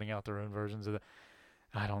versions, putting out their own versions of the.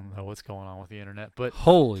 I don't know what's going on with the internet, but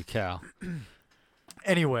Holy cow!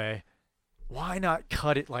 anyway, why not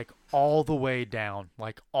cut it like all the way down,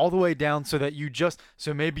 so that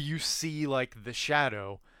so maybe you see like the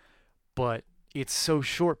shadow, but it's so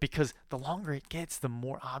short, because the longer it gets, the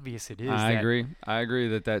more obvious it is. I that agree. I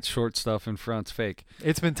agree that short stuff in front's fake.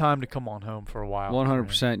 It's been time to come on home for a while.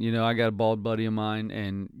 100%. You know, I got a bald buddy of mine,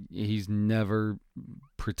 and he's never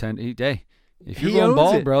pretended. Hey, if you're He going owns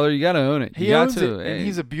bald, it. brother, you got to own it. He you got owns to. it, Hey, and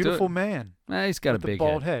he's a do beautiful it. man. He's got with a the big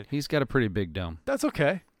bald head. He's got a pretty big dome. That's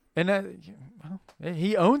okay, and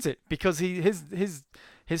he owns it because his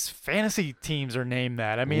fantasy teams are named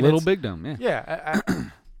that. I mean, Little it's- big dome. Yeah. Yeah,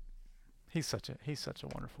 he's such a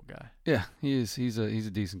wonderful guy. Yeah, he is. He's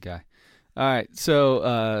a decent guy. All right, so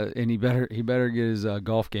and he better get his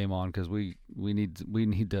golf game on, because we need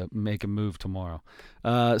to make a move tomorrow.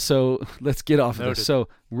 So let's get off of Noted. this. So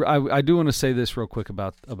I do want to say this real quick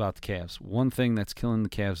about the Cavs. One thing that's killing the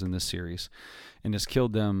Cavs in this series, and has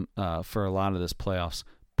killed them for a lot of this playoffs: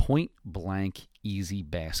 point blank easy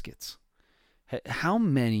baskets. How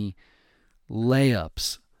many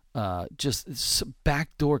layups? Just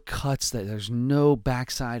backdoor cuts that there's no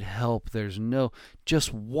backside help. There's no,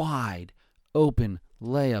 just wide open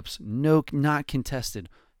layups, not contested.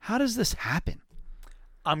 How does this happen?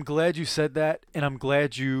 I'm glad you said that, and I'm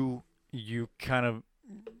glad you kind of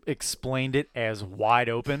explained it as wide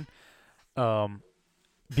open,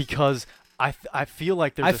 because I feel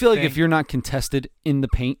like there's. I feel like if you're not contested in the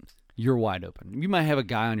paint, you're wide open. You might have a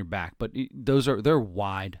guy on your back, but they're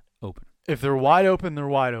wide open. If they're wide open, they're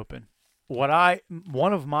wide open.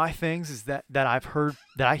 One of my things is that I've heard,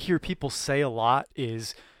 that I hear people say a lot,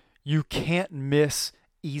 is you can't miss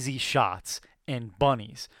easy shots and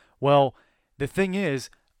bunnies. Well, the thing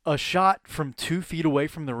is, a shot from 2 feet away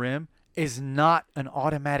from the rim is not an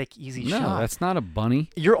automatic easy shot. No, that's not a bunny.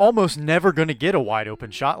 You're almost never going to get a wide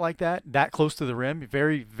open shot like that close to the rim,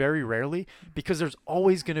 very, very rarely, because there's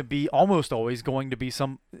always going to be, almost always going to be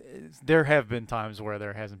some, there have been times where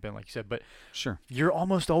there hasn't been, like you said, but Sure. you're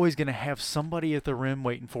almost always going to have somebody at the rim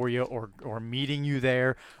waiting for you, or meeting you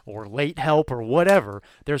there, or late help, or whatever.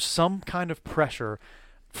 There's some kind of pressure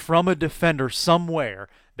from a defender somewhere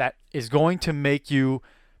that is going to make you,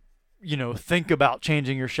 think about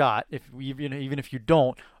changing your shot, even if you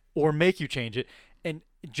don't, or make you change it. And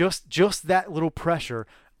just that little pressure,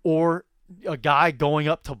 or a guy going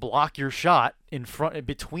up to block your shot in front,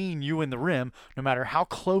 between you and the rim, no matter how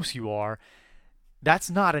close you are, that's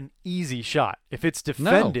not an easy shot. If it's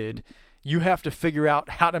defended, you have to figure out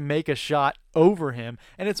how to make a shot over him.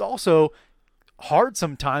 And it's also hard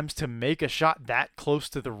sometimes to make a shot that close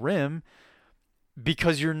to the rim,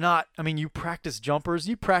 because you're not, you practice jumpers,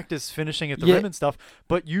 you practice finishing at the rim and stuff,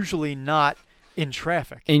 but usually not in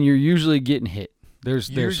traffic. And you're usually getting hit. There's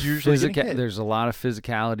usually getting hit. There's a lot of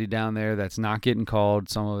physicality down there that's not getting called.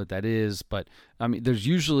 Some of it that is, but there's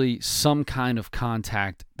usually some kind of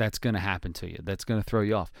contact that's going to happen to you, that's going to throw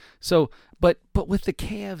you off. So, but with the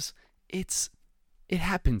Cavs, it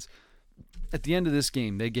happens. At the end of this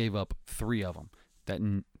game, they gave up 3 of them, that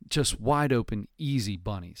just wide open, easy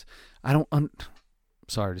bunnies.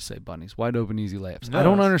 Sorry to say bunnies, wide open, easy layups. No, I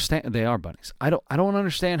don't understand. They are bunnies. I don't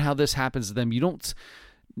understand how this happens to them. You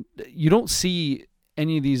don't see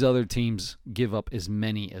any of these other teams give up as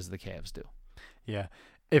many as the Cavs do. Yeah.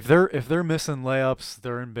 If they're missing layups,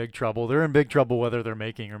 they're in big trouble. They're in big trouble whether they're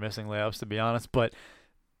making or missing layups, to be honest, but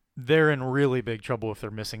they're in really big trouble if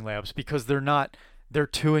they're missing layups, because they're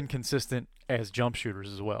too inconsistent as jump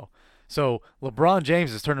shooters as well. So LeBron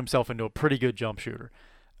James has turned himself into a pretty good jump shooter.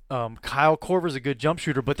 Kyle Korver's a good jump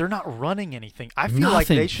shooter, but they're not running anything. I feel like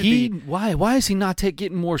they should be. Why is he not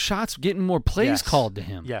getting more shots, getting more plays called to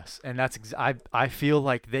him? Yes, and that's I feel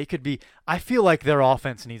like they could be. I feel like their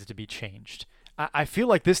offense needs to be changed. I feel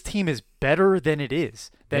like this team is better than it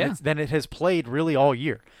is, than it has played really all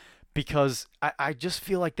year, because I just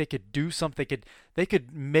feel like they could do something. They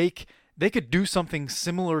could make they could do something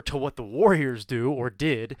similar to what the Warriors do or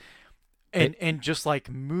did, and just like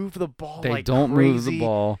move the ball. They like don't crazy. move the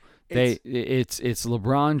ball. It's It's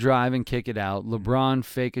LeBron drive and kick it out. LeBron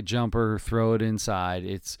fake a jumper, throw it inside.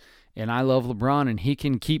 And I love LeBron, and he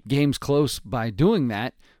can keep games close by doing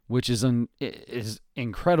that, which is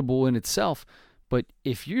incredible in itself. But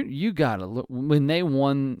if you gotta look, when they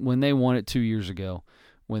won it 2 years ago,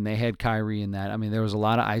 when they had Kyrie in that, I mean, there was a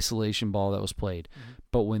lot of isolation ball that was played. Mm-hmm.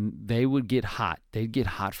 But when they would get hot, they'd get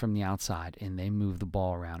hot from the outside, and they moved the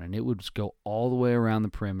ball around, and it would just go all the way around the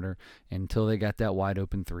perimeter until they got that wide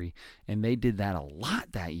open three. And they did that a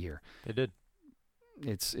lot that year. They did.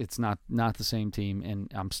 It's not the same team,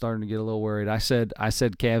 and I'm starting to get a little worried. I said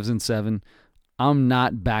Cavs in 7. I'm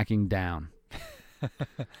not backing down.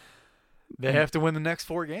 They have to win the next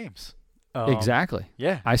 4 games. Exactly.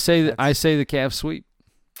 Yeah. I say the Cavs sweep.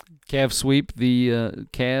 Cavs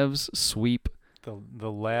sweep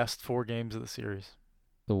The last 4 games of the series.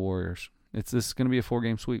 the Warriors. This is going to be a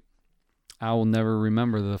 4-game sweep. I will never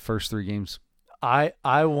remember the first 3 games. I'll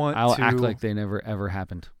act like they never ever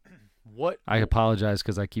happened. What I apologize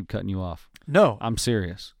because I keep cutting you off. No. I'm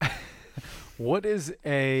serious. What is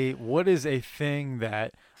a thing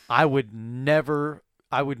that I would never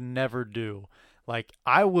do? Like,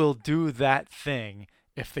 I will do that thing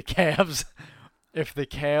if the Cavs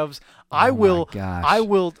I will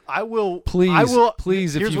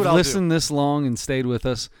Please, if here's you've what I'll do. listened this long and stayed with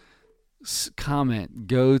us, comment.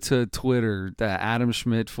 Go to Twitter, Adam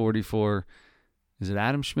Schmidt 44. Is it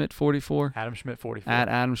Adam Schmidt 44? Adam Schmidt 44. At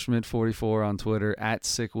Adam Schmidt 44 on Twitter, at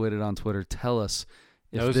Sickwitted on Twitter. Tell us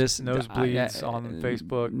if Nosebleeds on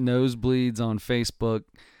Facebook. Nosebleeds on Facebook.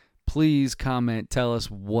 Please comment. Tell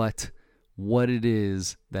us what it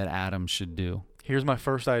is that Adam should do. Here's my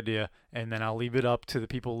first idea, and then I'll leave it up to the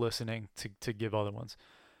people listening to give other ones.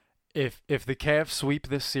 If the Cavs sweep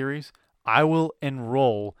this series, I will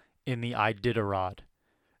enroll in the Iditarod,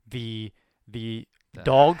 the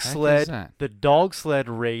dog sled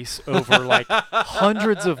race over like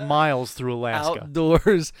hundreds of miles through Alaska.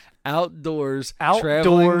 Outdoors,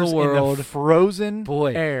 traveling the world, in the frozen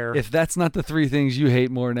boy, air. If that's not the 3 things you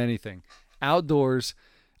hate more than anything, outdoors,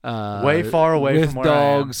 way far away with from where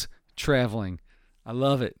dogs, traveling. I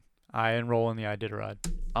love it. I enroll in the Iditarod.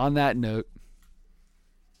 On that note,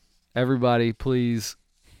 everybody, please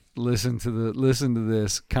listen to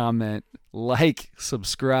this, comment, like,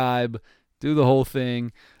 subscribe, do the whole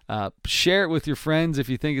thing. Share it with your friends if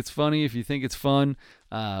you think it's funny, if you think it's fun.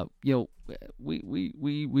 We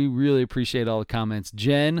really appreciate all the comments.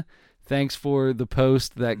 Jen, thanks for the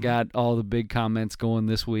post that got all the big comments going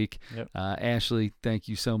this week. Yep. Ashley, thank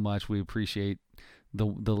you so much. We appreciate the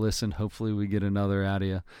listen. Hopefully we get another out of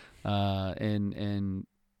you. And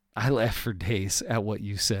I laughed for days at what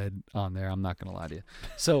you said on there. I'm not going to lie to you.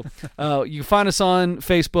 So you can find us on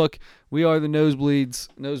Facebook. We are the Nosebleed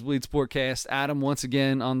Sportcast. Adam, once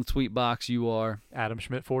again, on the tweet box, you are Adam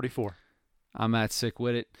Schmidt 44. I'm at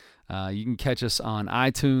Sickwitted. You can catch us on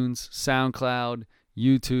iTunes, SoundCloud,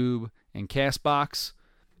 YouTube, and CastBox.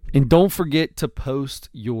 And don't forget to post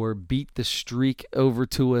your Beat the Streak over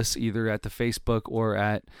to us either at the Facebook or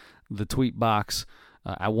at the tweet box.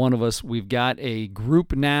 At one of us, we've got a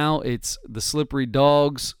group now. It's the Slippery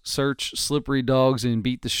Dogs. Search Slippery Dogs and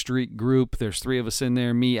Beat the Streak group. There's 3 of us in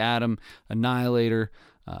there, me, Adam, Annihilator.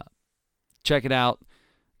 Check it out.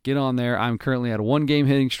 Get on there. I'm currently at a 1-game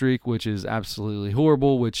hitting streak, which is absolutely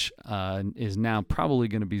horrible, which is now probably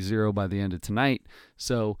going to be 0 by the end of tonight.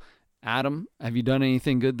 So, Adam, have you done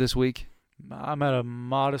anything good this week? I'm at a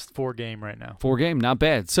modest 4-game right now. 4-game, not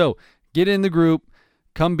bad. So, get in the group.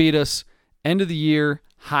 Come beat us. End of the year,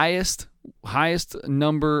 highest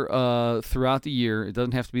number throughout the year. It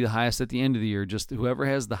doesn't have to be the highest at the end of the year. Just whoever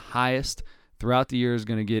has the highest throughout the year is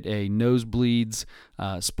going to get a Nosebleeds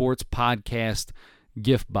Sports Podcast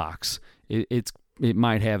gift box. It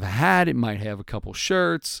might have a hat. It might have a couple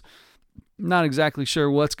shirts. Not exactly sure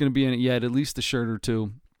what's going to be in it yet. At least a shirt or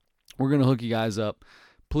 2. We're going to hook you guys up.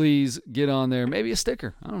 Please get on there. Maybe a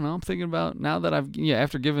sticker. I don't know. I'm thinking about now that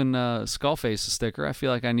after giving Skullface a sticker, I feel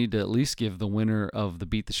like I need to at least give the winner of the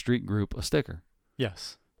Beat the Streak group a sticker.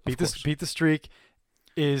 Yes. Beat the Streak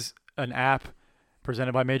is an app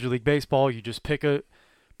presented by Major League Baseball. You just pick a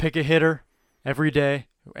hitter every day.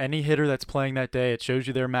 Any hitter that's playing that day, it shows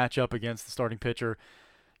you their matchup against the starting pitcher.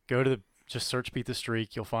 Just search Beat the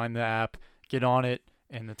Streak. You'll find the app. Get on it.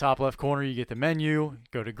 In the top left corner, you get the menu.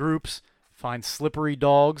 Go to groups. Find Slippery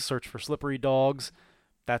Dogs. Search for Slippery Dogs.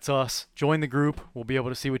 That's us. Join the group. We'll be able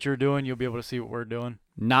to see what you're doing. You'll be able to see what we're doing.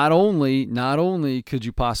 Not only could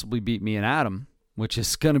you possibly beat me and Adam, which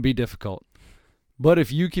is going to be difficult, But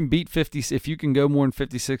if you can beat 50, if you can go more than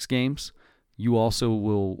 56 games, you also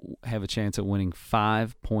will have a chance at winning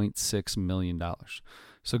 $5.6 million.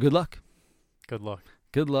 So good luck. Good luck.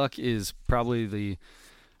 Good luck is probably the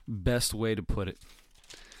best way to put it.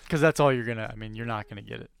 Because that's all you're going to, I mean, you're not going to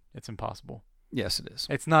get it. It's impossible. Yes, it is.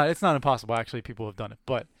 It's not impossible. Actually, people have done it.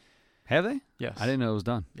 But Have they? yes. I didn't know it was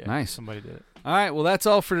done. Yeah, Nice. Somebody did it. All right, well, that's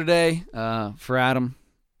all for today. For Adam,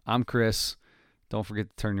 I'm Chris. Don't forget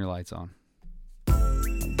to turn your lights on.